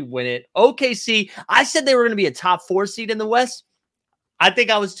actually win it. OKC, I said they were going to be a top 4 seed in the West. I think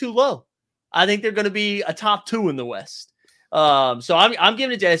I was too low. I think they're going to be a top 2 in the West. So I'm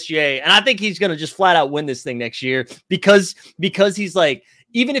giving it to SGA, and I think he's going to just flat out win this thing next year because he's like,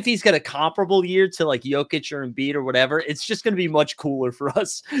 even if he's got a comparable year to like Jokic or Embiid or whatever, it's just going to be much cooler for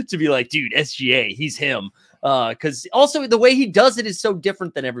us to be like, dude, SGA, he's him. Because also the way he does it is so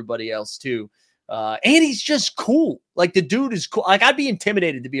different than everybody else too. And he's just cool. Like the dude is cool. Like I'd be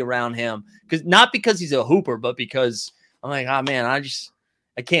intimidated to be around him not because he's a hooper, but because I'm like, oh man, I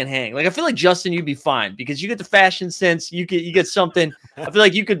can't hang. Like I feel like Justin, you'd be fine because you get the fashion sense. You get something. I feel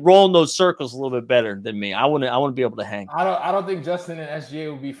like you could roll in those circles a little bit better than me. I want to be able to hang. I don't think Justin and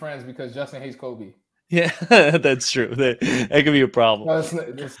SGA would be friends because Justin hates Kobe. Yeah, that's true. That could be a problem. No,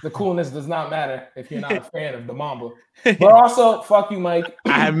 the coolness does not matter if you're not a fan of the Mamba. But also, fuck you, Mike.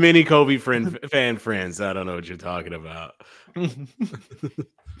 I have many Kobe fan friends. I don't know what you're talking about. I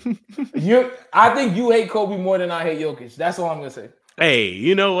think you hate Kobe more than I hate Jokic. That's all I'm gonna say. Hey,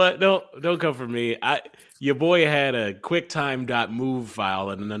 you know what? Don't come for me. Your boy had a QuickTime.move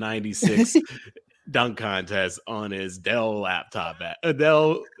file in the '96 dunk contest on his Dell laptop,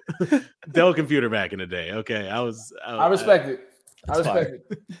 Dell computer back in the day. Okay, I respect it. I respect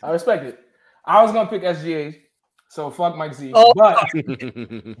it. I was gonna pick SGA, so fuck Mike Z. Oh.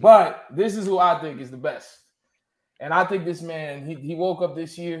 But this is who I think is the best, and I think this man he woke up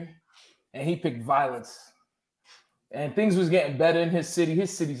this year and he picked violence, and things was getting better in his city.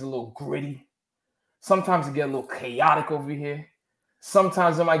 His city's a little gritty. Sometimes it get a little chaotic over here.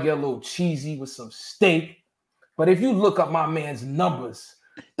 Sometimes it might get a little cheesy with some steak. But if you look up my man's numbers,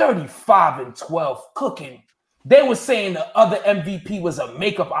 35 and 12 cooking. They were saying the other MVP was a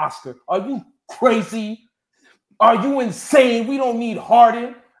makeup Oscar. Are you crazy? Are you insane? We don't need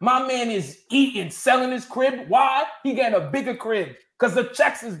Harden. My man is eating, selling his crib. Why? He got a bigger crib because the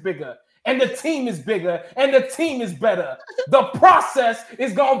checks is bigger and the team is bigger and the team is better. The process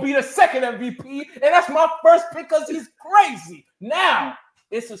is going to be the second MVP, and that's my first pick because he's crazy. Now,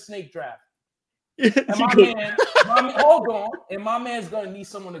 it's a snake draft. And hold on. And my man's gonna need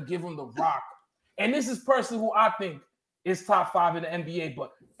someone to give him the rock. And this is person who I think is top 5 in the NBA.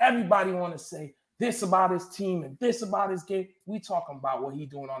 But everybody want to say this about his team and this about his game. We talking about what he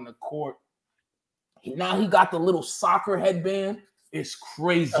doing on the court. Now he got the little soccer headband. It's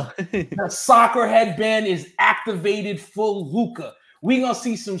crazy. The soccer headband is activated full Luka. We gonna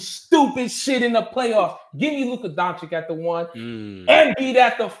see some stupid shit in the playoffs. Give me Luka Doncic at the 1 and Embiid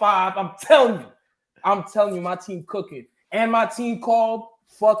at the 5. I'm telling you, my team cooking. And my team called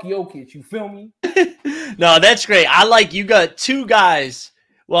fuck Jokic. You feel me? No, that's great. I like you got 2 guys.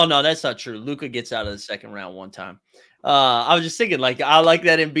 Well, no, that's not true. Luka gets out of the second round one time. I was just thinking, like, I like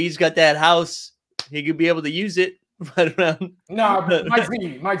that Embiid's got that house. He could be able to use it right around. No,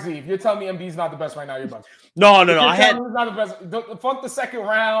 Mike Z, if you're telling me Embiid's not the best right now, you're bugging. No. He's not the best. Fuck the second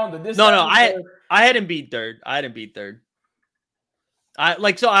round. I had Embiid third. I had it. You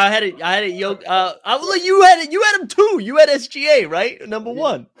had him too. You had SGA, right? Number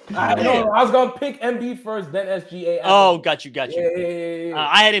 1. I was gonna pick Embiid first, then SGA. Oh, got you. Yeah.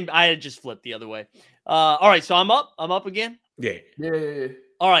 I had just flipped the other way. All right, so I'm up again. Yeah.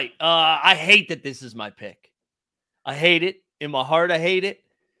 All right. I hate that this is my pick. I hate it in my heart. I hate it.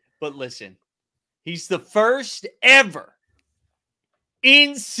 But listen, he's the first ever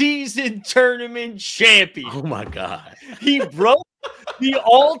in-season tournament champion. Oh my God. He broke the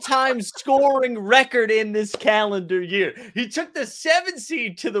all-time scoring record in this calendar year. He took the 7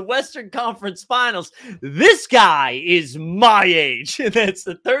 seed to the Western Conference Finals. This guy is my age. That's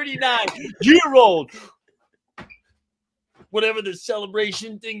the 39-year-old. Whatever the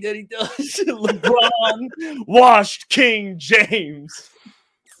celebration thing that he does. LeBron washed King James.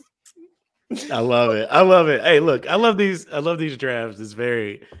 I love it. Hey, look, I love these drafts. It's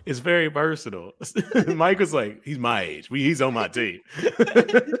very personal. Mike was like, he's my age. He's on my team.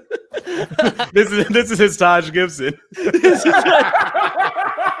 This is his Taj Gibson.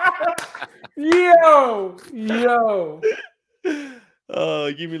 Yo.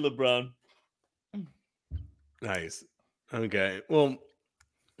 Oh, give me LeBron. Nice. Okay. Well,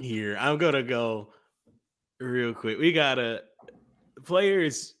 here I'm gonna go real quick. We gotta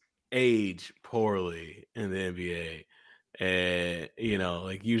players age poorly in the NBA, and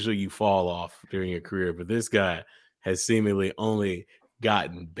like usually you fall off during your career, but this guy has seemingly only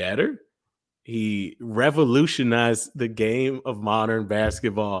gotten better. He revolutionized the game of modern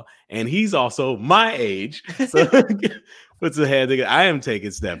basketball, and he's also my age. So puts a head together. I am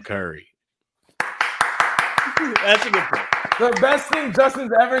taking Steph Curry. That's a good pick. The best thing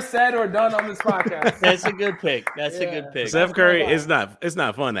Justin's ever said or done on this podcast. That's a good pick. A good pick. Steph Curry, it's not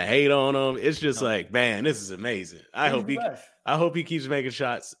fun to hate on him. It's just like, man, this is amazing. I hope he keeps making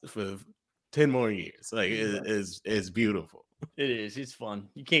shots for 10 more years. Like it's beautiful. It is. It's fun.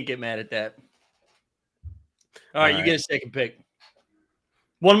 You can't get mad at that. All right, you get a second pick.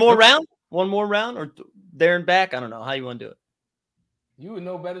 One more round, or there and back. I don't know how you want to do it. You would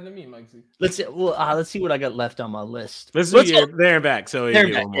know better than me, Mike Z. Let's see. Well, let's see what I got left on my list. Let's do your there and back. So there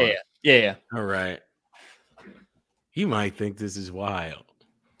and back. Yeah. All right. You might think this is wild,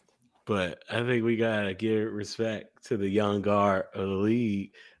 but I think we gotta give respect to the young guard of the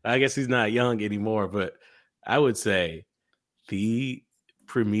league. I guess he's not young anymore, but I would say the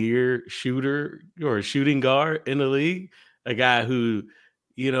premier shooter or shooting guard in the league, a guy who,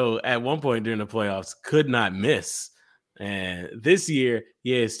 at one point during the playoffs could not miss. And this year,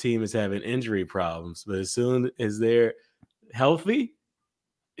 his team is having injury problems, but as soon as they're healthy,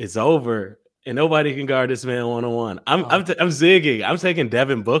 it's over. And nobody can guard this man one-on-one. I'm zigging. I'm taking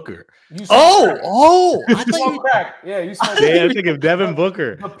Devin Booker. I thought you crack. Yeah, you smoked crack. Yeah, I'm thinking Devin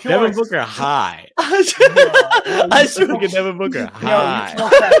Booker. Devin Booker high. I thinking Devin Booker high.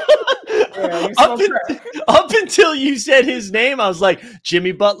 Up until you said his name, I was like,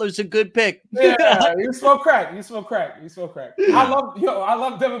 Jimmy Butler's a good pick. Yeah, you smoke crack. I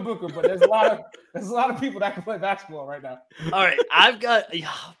love Devin Booker, but there's a lot of people that can play basketball right now. All right, I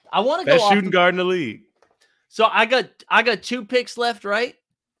want to go best shooting guard in the league. So I got 2 picks left, right?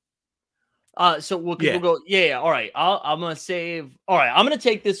 So we'll go. Yeah. All right. I'm gonna save. All right. I'm gonna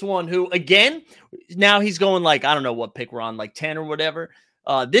take this one. Who again? Now he's going like I don't know what pick we're on, like 10 or whatever.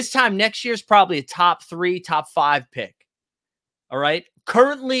 This time next year is probably a top 3, top 5 pick. All right.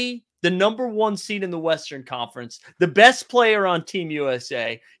 Currently the number 1 seed in the Western Conference, the best player on Team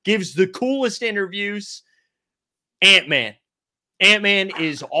USA, gives the coolest interviews. Ant-Man. Ant-Man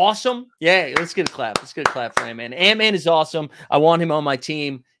is awesome. Yeah, let's get a clap. Let's get a clap for Ant-Man. Ant-Man is awesome. I want him on my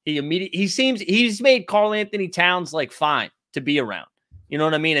team. He's made Karl Anthony Towns like fine to be around. You know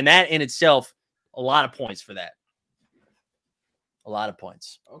what I mean? And that in itself, a lot of points for that. A lot of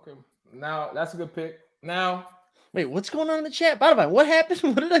points. Okay. Now that's a good pick. Now, wait, what's going on in the chat? By the way, what happened?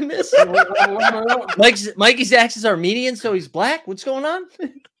 What did I miss? Mikey Zacks is Armenian, so he's black. What's going on?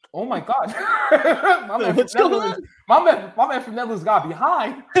 Oh my God. What's going on? My man from Netherlands got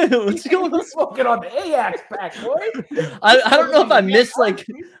behind. What's going on? He's smoking on the Ajax pack, boy. I don't know if I missed some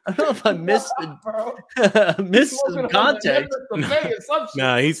context.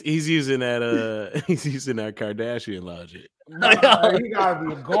 Nah, he's using that he's using that Kardashian logic. He gotta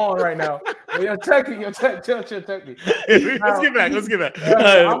be gone right now. Yo, check me. Let's get back.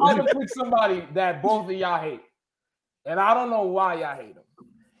 I'm gonna pick somebody that both of y'all hate. And I don't know why y'all hate him.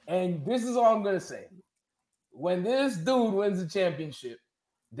 And this is all I'm gonna say. When this dude wins the championship,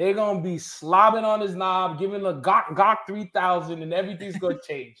 they're gonna be slobbing on his knob, giving a Gok 3000, and everything's gonna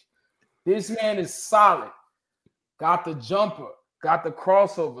change. This man is solid. Got the jumper, got the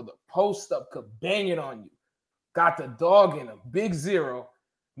crossover, the post up, could bang it on you. Got the dog in him. Big 0,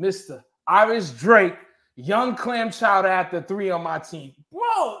 Mr. Irish Drake, young clam chowder at the 3 on my team.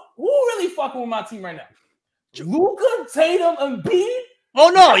 Bro, who really fucking with my team right now? Luka, Tatum, and Embiid? Oh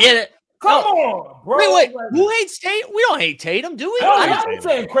no, yeah. Come on, bro. Wait. Who hates Tatum? We don't hate Tatum, do we? I'm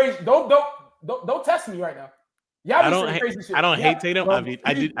saying crazy. Don't test me right now. Y'all saying crazy shit. I don't hate Tatum.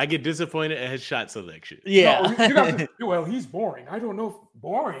 I get disappointed at his shot selection. Yeah. Well, he's boring. I don't know if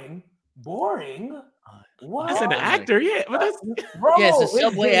boring. What? That's an actor, yeah. But that's bro. Yeah, it's a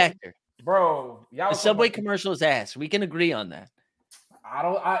Subway actor. Bro, the Subway commercial is ass. We can agree on that.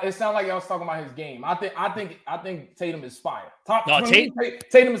 It sounds like y'all was talking about his game. I think Tatum is fire.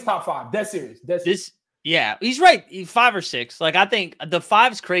 Tatum is top 5. That's serious. Yeah, he's right. 5 or 6. Like I think the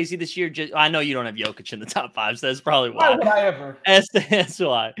 5's crazy this year. I know you don't have Jokic in the top 5, so that's probably why. Why would I ever? That's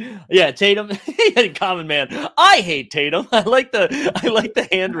why. Yeah, Tatum. Common man. I hate Tatum. I like the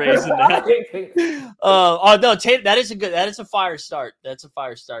hand raise in that. Oh no, Tatum. That is a fire start. That's a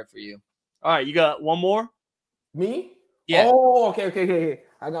fire start for you. All right, you got one more. Me? Yeah. Oh, okay.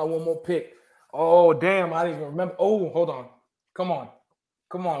 I got one more pick. Oh, damn. I didn't even remember. Oh, hold on. Come on.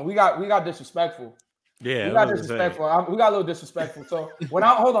 We got disrespectful. Yeah. We got disrespectful. We got a little disrespectful. So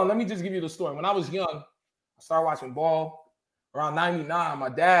hold on. Let me just give you the story. When I was young, I started watching ball around 99. My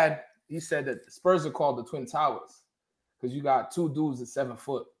dad, he said that the Spurs are called the Twin Towers because you got 2 dudes at 7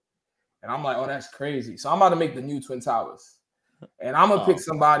 foot. And I'm like, oh, that's crazy. So I'm about to make the new Twin Towers. And I'm going to pick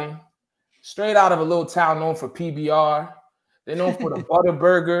somebody straight out of a little town known for PBR. They're known for the Butter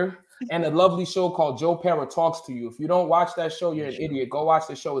Burger and a lovely show called Joe Para Talks to You. If you don't watch that show, you're an idiot. Go watch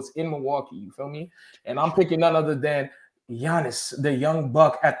the show. It's in Milwaukee. You feel me? And I'm picking none other than Giannis, the young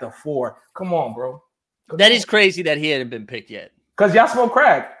buck at the 4. Come on, bro. That is crazy that he hadn't been picked yet. Because y'all smoke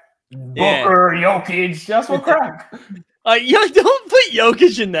crack. Yeah. Booker, Jokic, y'all smoke crack. Don't put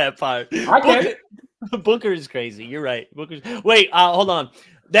Jokic in that part. I get it. Booker is crazy. You're right. Wait, hold on.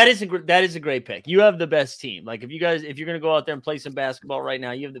 That is a great pick. You have the best team. Like if you're gonna go out there and play some basketball right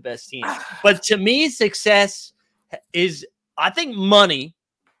now, you have the best team. But to me, success is I think money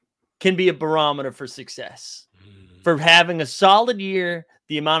can be a barometer for success. For having a solid year,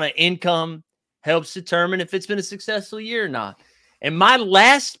 the amount of income helps determine if it's been a successful year or not. And my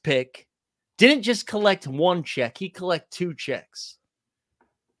last pick didn't just collect one check. He collected 2 checks.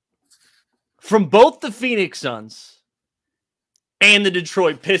 From both the Phoenix Suns and the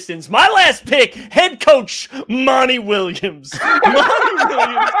Detroit Pistons. My last pick, head coach Monty Williams. Monty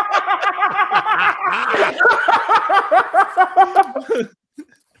Williams.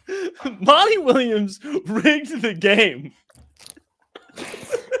 Monty Williams rigged the game.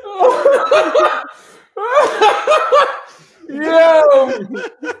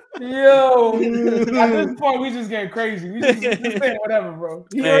 Yo. At this point, we just getting crazy. We just saying whatever, bro.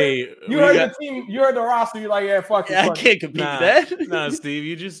 You heard the team, you heard the roster. You're like, yeah, fuck it. I can't compete with that. Nah, Steve,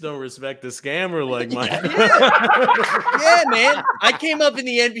 you just don't respect the scammer like Mike. Yeah, man. I came up in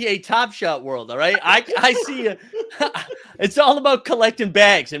the NBA Top Shot world. All right, I see. It's all about collecting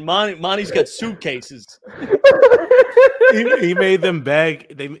bags, and Monty's got suitcases. He made them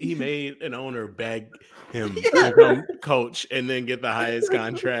bag. He made an owner bag him to become coach and then get the highest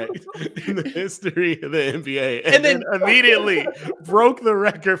contract in the history of the NBA, and then immediately broke the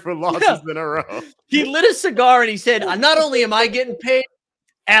record for losses in a row. He lit a cigar and he said, "Not only am I getting paid,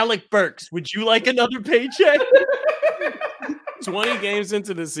 Alec Burks, would you like another paycheck?" 20 games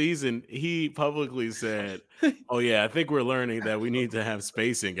into the season, he publicly said, "Oh yeah, I think we're learning that we need to have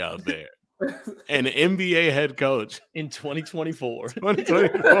spacing out there." An NBA head coach in 2024.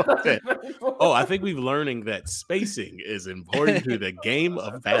 2024. Oh, I think we're learning that spacing is important to the game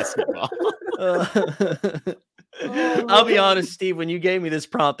of basketball. I'll be honest, Steve, when you gave me this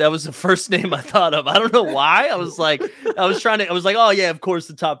prompt, that was the first name I thought of. I don't know why. I was like, oh yeah, of course,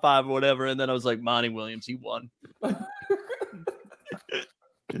 the top 5 or whatever. And then I was like, Monty Williams, he won. All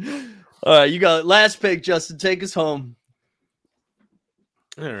right, you got last pick, Justin. Take us home.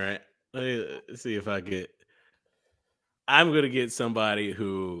 All right. Let's see if I'm going to get somebody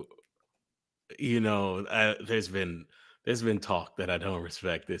who, there's been talk that I don't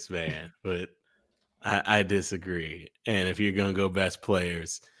respect this man, but I disagree. And if you're going to go best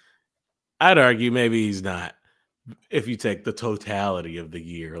players, I'd argue maybe he's not. If you take the totality of the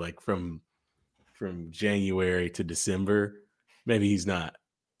year, like from January to December, maybe he's not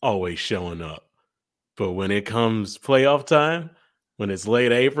always showing up. But when it comes playoff time, when it's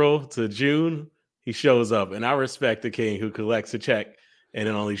late April to June, he shows up. And I respect the king who collects a check and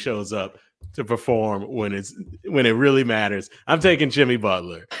it only shows up to perform when it really matters. I'm taking Jimmy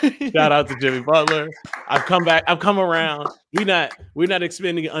Butler. Shout out to Jimmy Butler. I've come back. I've come around. We're not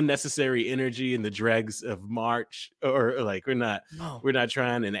expending unnecessary energy in the dregs of March, or like we're not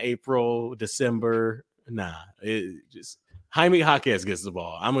trying in April, December. Nah, just Jaime Jaquez gets the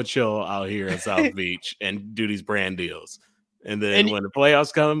ball. I'm gonna chill out here in South Beach and do these brand deals. And then when the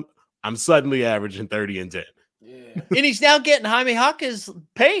playoffs come, I'm suddenly averaging 30 and 10. Yeah. And he's now getting Jaime Jaquez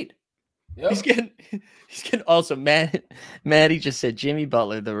paid. Yep. He's getting also Maddie just said Jimmy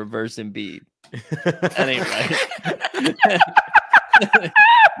Butler, the reverse Embiid. That ain't right.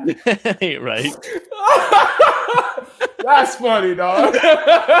 That ain't right. That's funny, dog.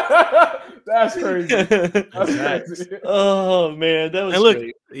 That's crazy. That's crazy. Oh man, that was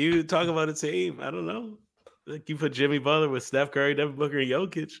great. You talk about a team. I don't know. Like you put Jimmy Butler with Steph Curry, Devin Booker, and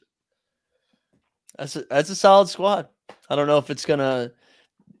Jokic. That's a solid squad. I don't know if it's gonna.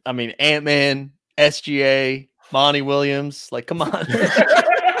 I mean, Ant-Man, SGA, Monty Williams. Like, come on.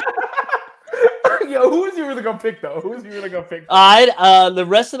 Yo, who's you really gonna pick though? The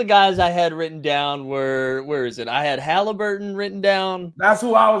rest of the guys I had written down were, where is it? I had Halliburton written down. That's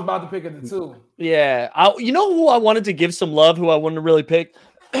who I was about to pick at the 2. Yeah, you know who I wanted to give some love, who I wouldn't really pick,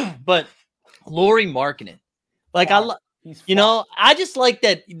 but Lauri Markkanen. Like I just like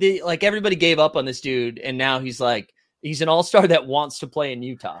that. Everybody gave up on this dude, and now he's an all-star that wants to play in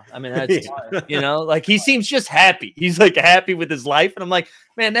Utah. I mean, that's he seems just happy. He's like happy with his life, and I'm like,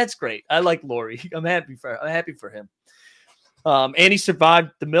 man, that's great. I like Lauri. I'm happy for him. And he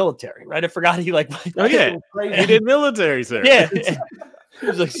survived the military, right? I forgot he he did military, sir. Yeah, he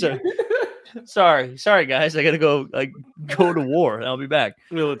was like, sorry, guys, I gotta go to war, and I'll be back.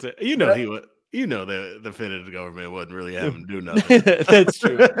 Military, he would. The Finnish government wasn't really having to do nothing. That's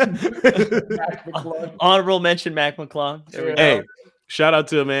true. Honorable mention, Mac McClung. Hey, shout out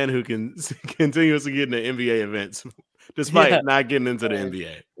to a man who can continuously get into NBA events despite not getting into the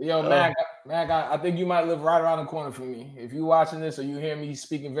NBA. Yo, Mac, I think you might live right around the corner from me. If you're watching this or you hear me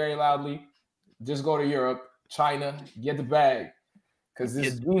speaking very loudly, just go to Europe, China, get the bag. Because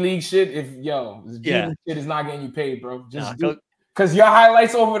this G League shit, League shit is not getting you paid, bro. Because your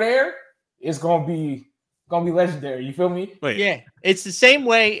highlights over there, it's gonna be gonna be legendary. You feel me? Wait. Yeah, it's the same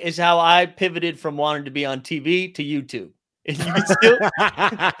way as how I pivoted from wanting to be on TV to YouTube. And you can still,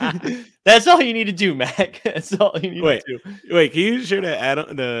 that's all you need to do, Mac. That's all you need to do. Wait, can you share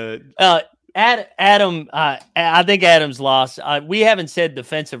that Adam, I think Adam's lost. We haven't said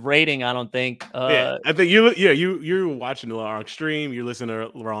defensive rating. I don't think. I think you're watching the wrong stream. You're listening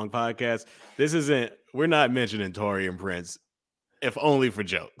to the wrong podcast. This isn't. We're not mentioning Taurean Prince, if only for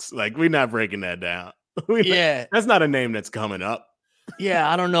jokes. Like we're not breaking that down. That's not a name that's coming up.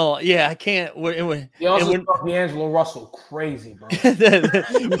 Yeah, I don't know. Yeah, I can't. They also talk D'Angelo Russell crazy, bro.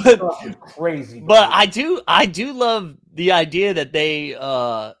 Crazy. Bro. But I do love the idea that they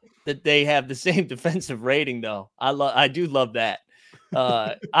have the same defensive rating, though. I do love that.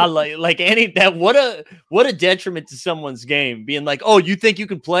 I like any that. What a detriment to someone's game being like, oh, you think you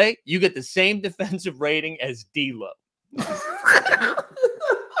can play? You get the same defensive rating as D'Lo.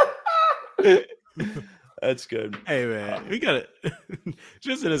 That's good. Hey man, we got it.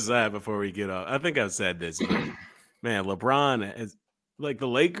 Just an aside before we get off. I think I've said this, but man. LeBron is like the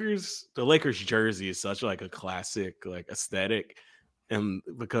Lakers. The Lakers jersey is such like a classic like aesthetic, and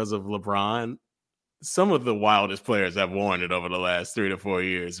because of LeBron, some of the wildest players have worn it over the last 3 to 4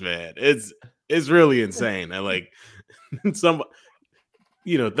 years. Man, it's really insane. And like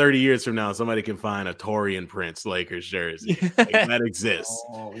 30 years from now, somebody can find a Taurean Prince Lakers jersey like, that exists.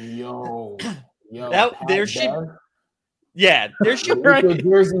 Oh, yo. There should the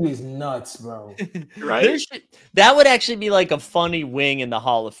jersey is nuts, bro. Right? That would actually be like a funny wing in the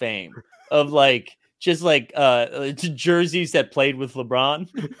Hall of Fame of like just like jerseys that played with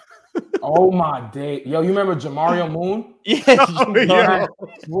LeBron. Oh my day, yo! You remember Jamario Moon? Yeah,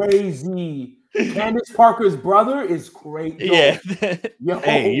 crazy. Candace Parker's brother is great. Yeah. Yo,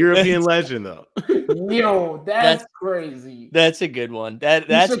 hey, European legend though. Yo, that's crazy. That's a good one.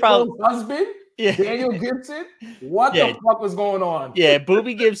 That's probably husband. Yeah. Daniel Gibson. What the fuck was going on? Yeah,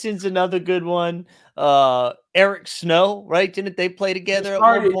 Boobie Gibson's another good one. Eric Snow, right? Didn't they play together at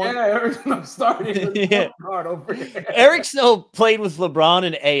one point? Yeah, Eric Snow started. Yeah. Over there. Eric Snow played with LeBron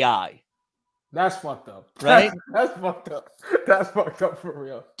and AI. That's fucked up. Right? That's fucked up. That's fucked up for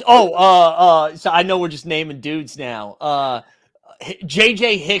real. Oh, so I know we're just naming dudes now.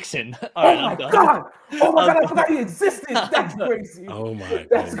 JJ Hickson. All right, God. Oh my God, I forgot he existed. That's crazy. Oh my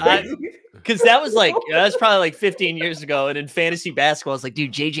God. Because that's probably like 15 years ago. And in fantasy basketball, it's like,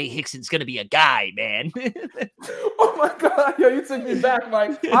 dude, JJ Hickson's going to be a guy, man. Oh my God. Yo, you took me back,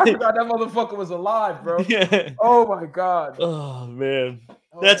 Mike. I forgot that motherfucker was alive, bro. Yeah. Oh my God. Oh, man.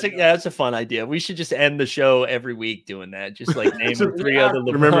 That's a fun idea. We should just end the show every week doing that. Just like name 3 other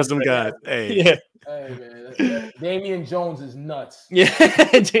LeBron. Remember some guys. Hey. Yeah. Hey man, Damian Jones is nuts. Yeah.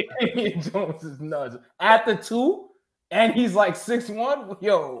 Damian Jones is nuts. At the 2, and he's like 6'1".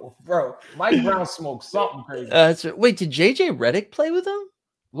 Yo, bro, Mike Brown smoked something crazy. Wait, did JJ Redick play with him?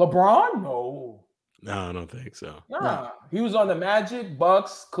 LeBron? No, I don't think so. Nah, he was on the Magic,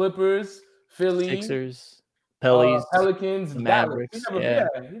 Bucks, Clippers, Philly, Sixers, Pelicans, Mavericks. He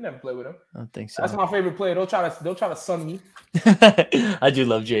never played with him. I don't think so. That's my favorite player. They'll try to sun me. I do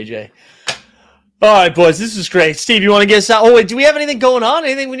love JJ. All right, boys, this is great. Steve, you want to get us out? Oh, wait, do we have anything going on?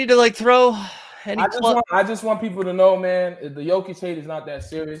 Anything we need to like throw? I just want people to know, man, the Jokic hate is not that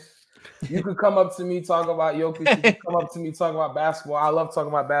serious. You can come up to me, talk about Jokic. You can come up to me, talk about basketball. I love talking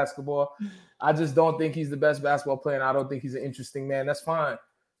about basketball. I just don't think he's the best basketball player, and I don't think he's an interesting man. That's fine.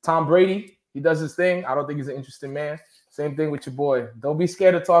 Tom Brady, he does his thing. I don't think he's an interesting man. Same thing with your boy. Don't be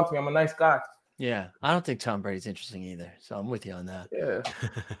scared to talk to me. I'm a nice guy. Yeah, I don't think Tom Brady's interesting either, so I'm with you on that. Yeah.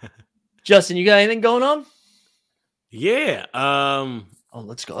 Justin, you got anything going on? Yeah.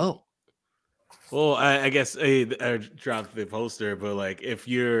 Let's go. Well, I guess I dropped the poster, but like if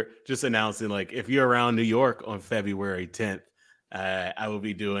you're just announcing, like if you're around New York on February 10th, I will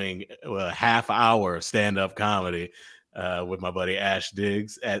be doing a half-hour stand-up comedy with my buddy Ash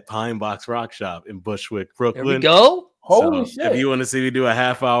Diggs at Pine Box Rock Shop in Bushwick, Brooklyn. There we go. Holy shit. If you want to see me do a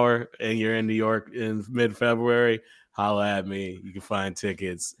half hour and you're in New York in mid-February, holla at me. You can find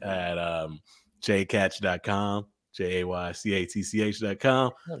tickets at jaycatch.com,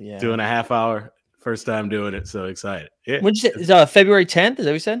 JAYCATCH.com. Yeah. Doing a half hour. First time doing it. So excited. Yeah. What'd you say? Is February 10th? Is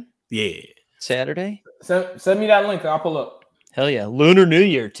that what you said? Yeah. Saturday? Send me that link. I'll pull up. Hell yeah. Lunar New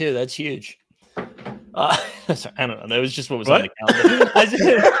Year, too. That's huge. Sorry, I don't know. That was just what was on the calendar.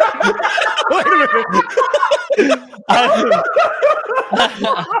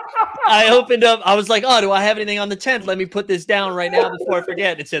 I opened up. I was like, "Oh, do I have anything on the 10th? Let me put this down right now before I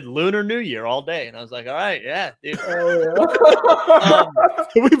forget." It said Lunar New Year all day, and I was like, "All right, yeah, dude."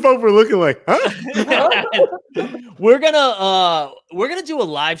 We both were looking like, huh? We're gonna do a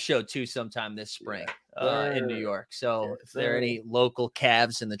live show too sometime this spring. in New York. So if there are any local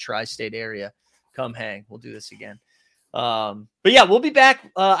Cavs in the tri-state area, come hang. We'll do this again. But yeah, we'll be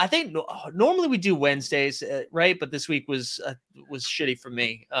back. I think normally we do Wednesdays, right? But this week was shitty for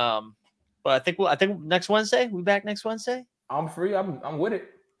me. But I think next Wednesday, we back next Wednesday. I'm free. I'm with it.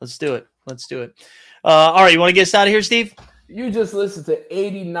 Let's do it. All right, you want to get us out of here, Steve? You just listened to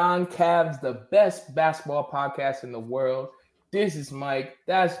 89 Cavs, the best basketball podcast in the world. This is Mike.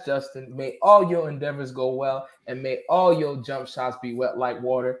 That's Justin. May all your endeavors go well, and may all your jump shots be wet like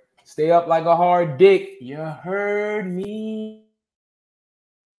water. Stay up like a hard dick. You heard me.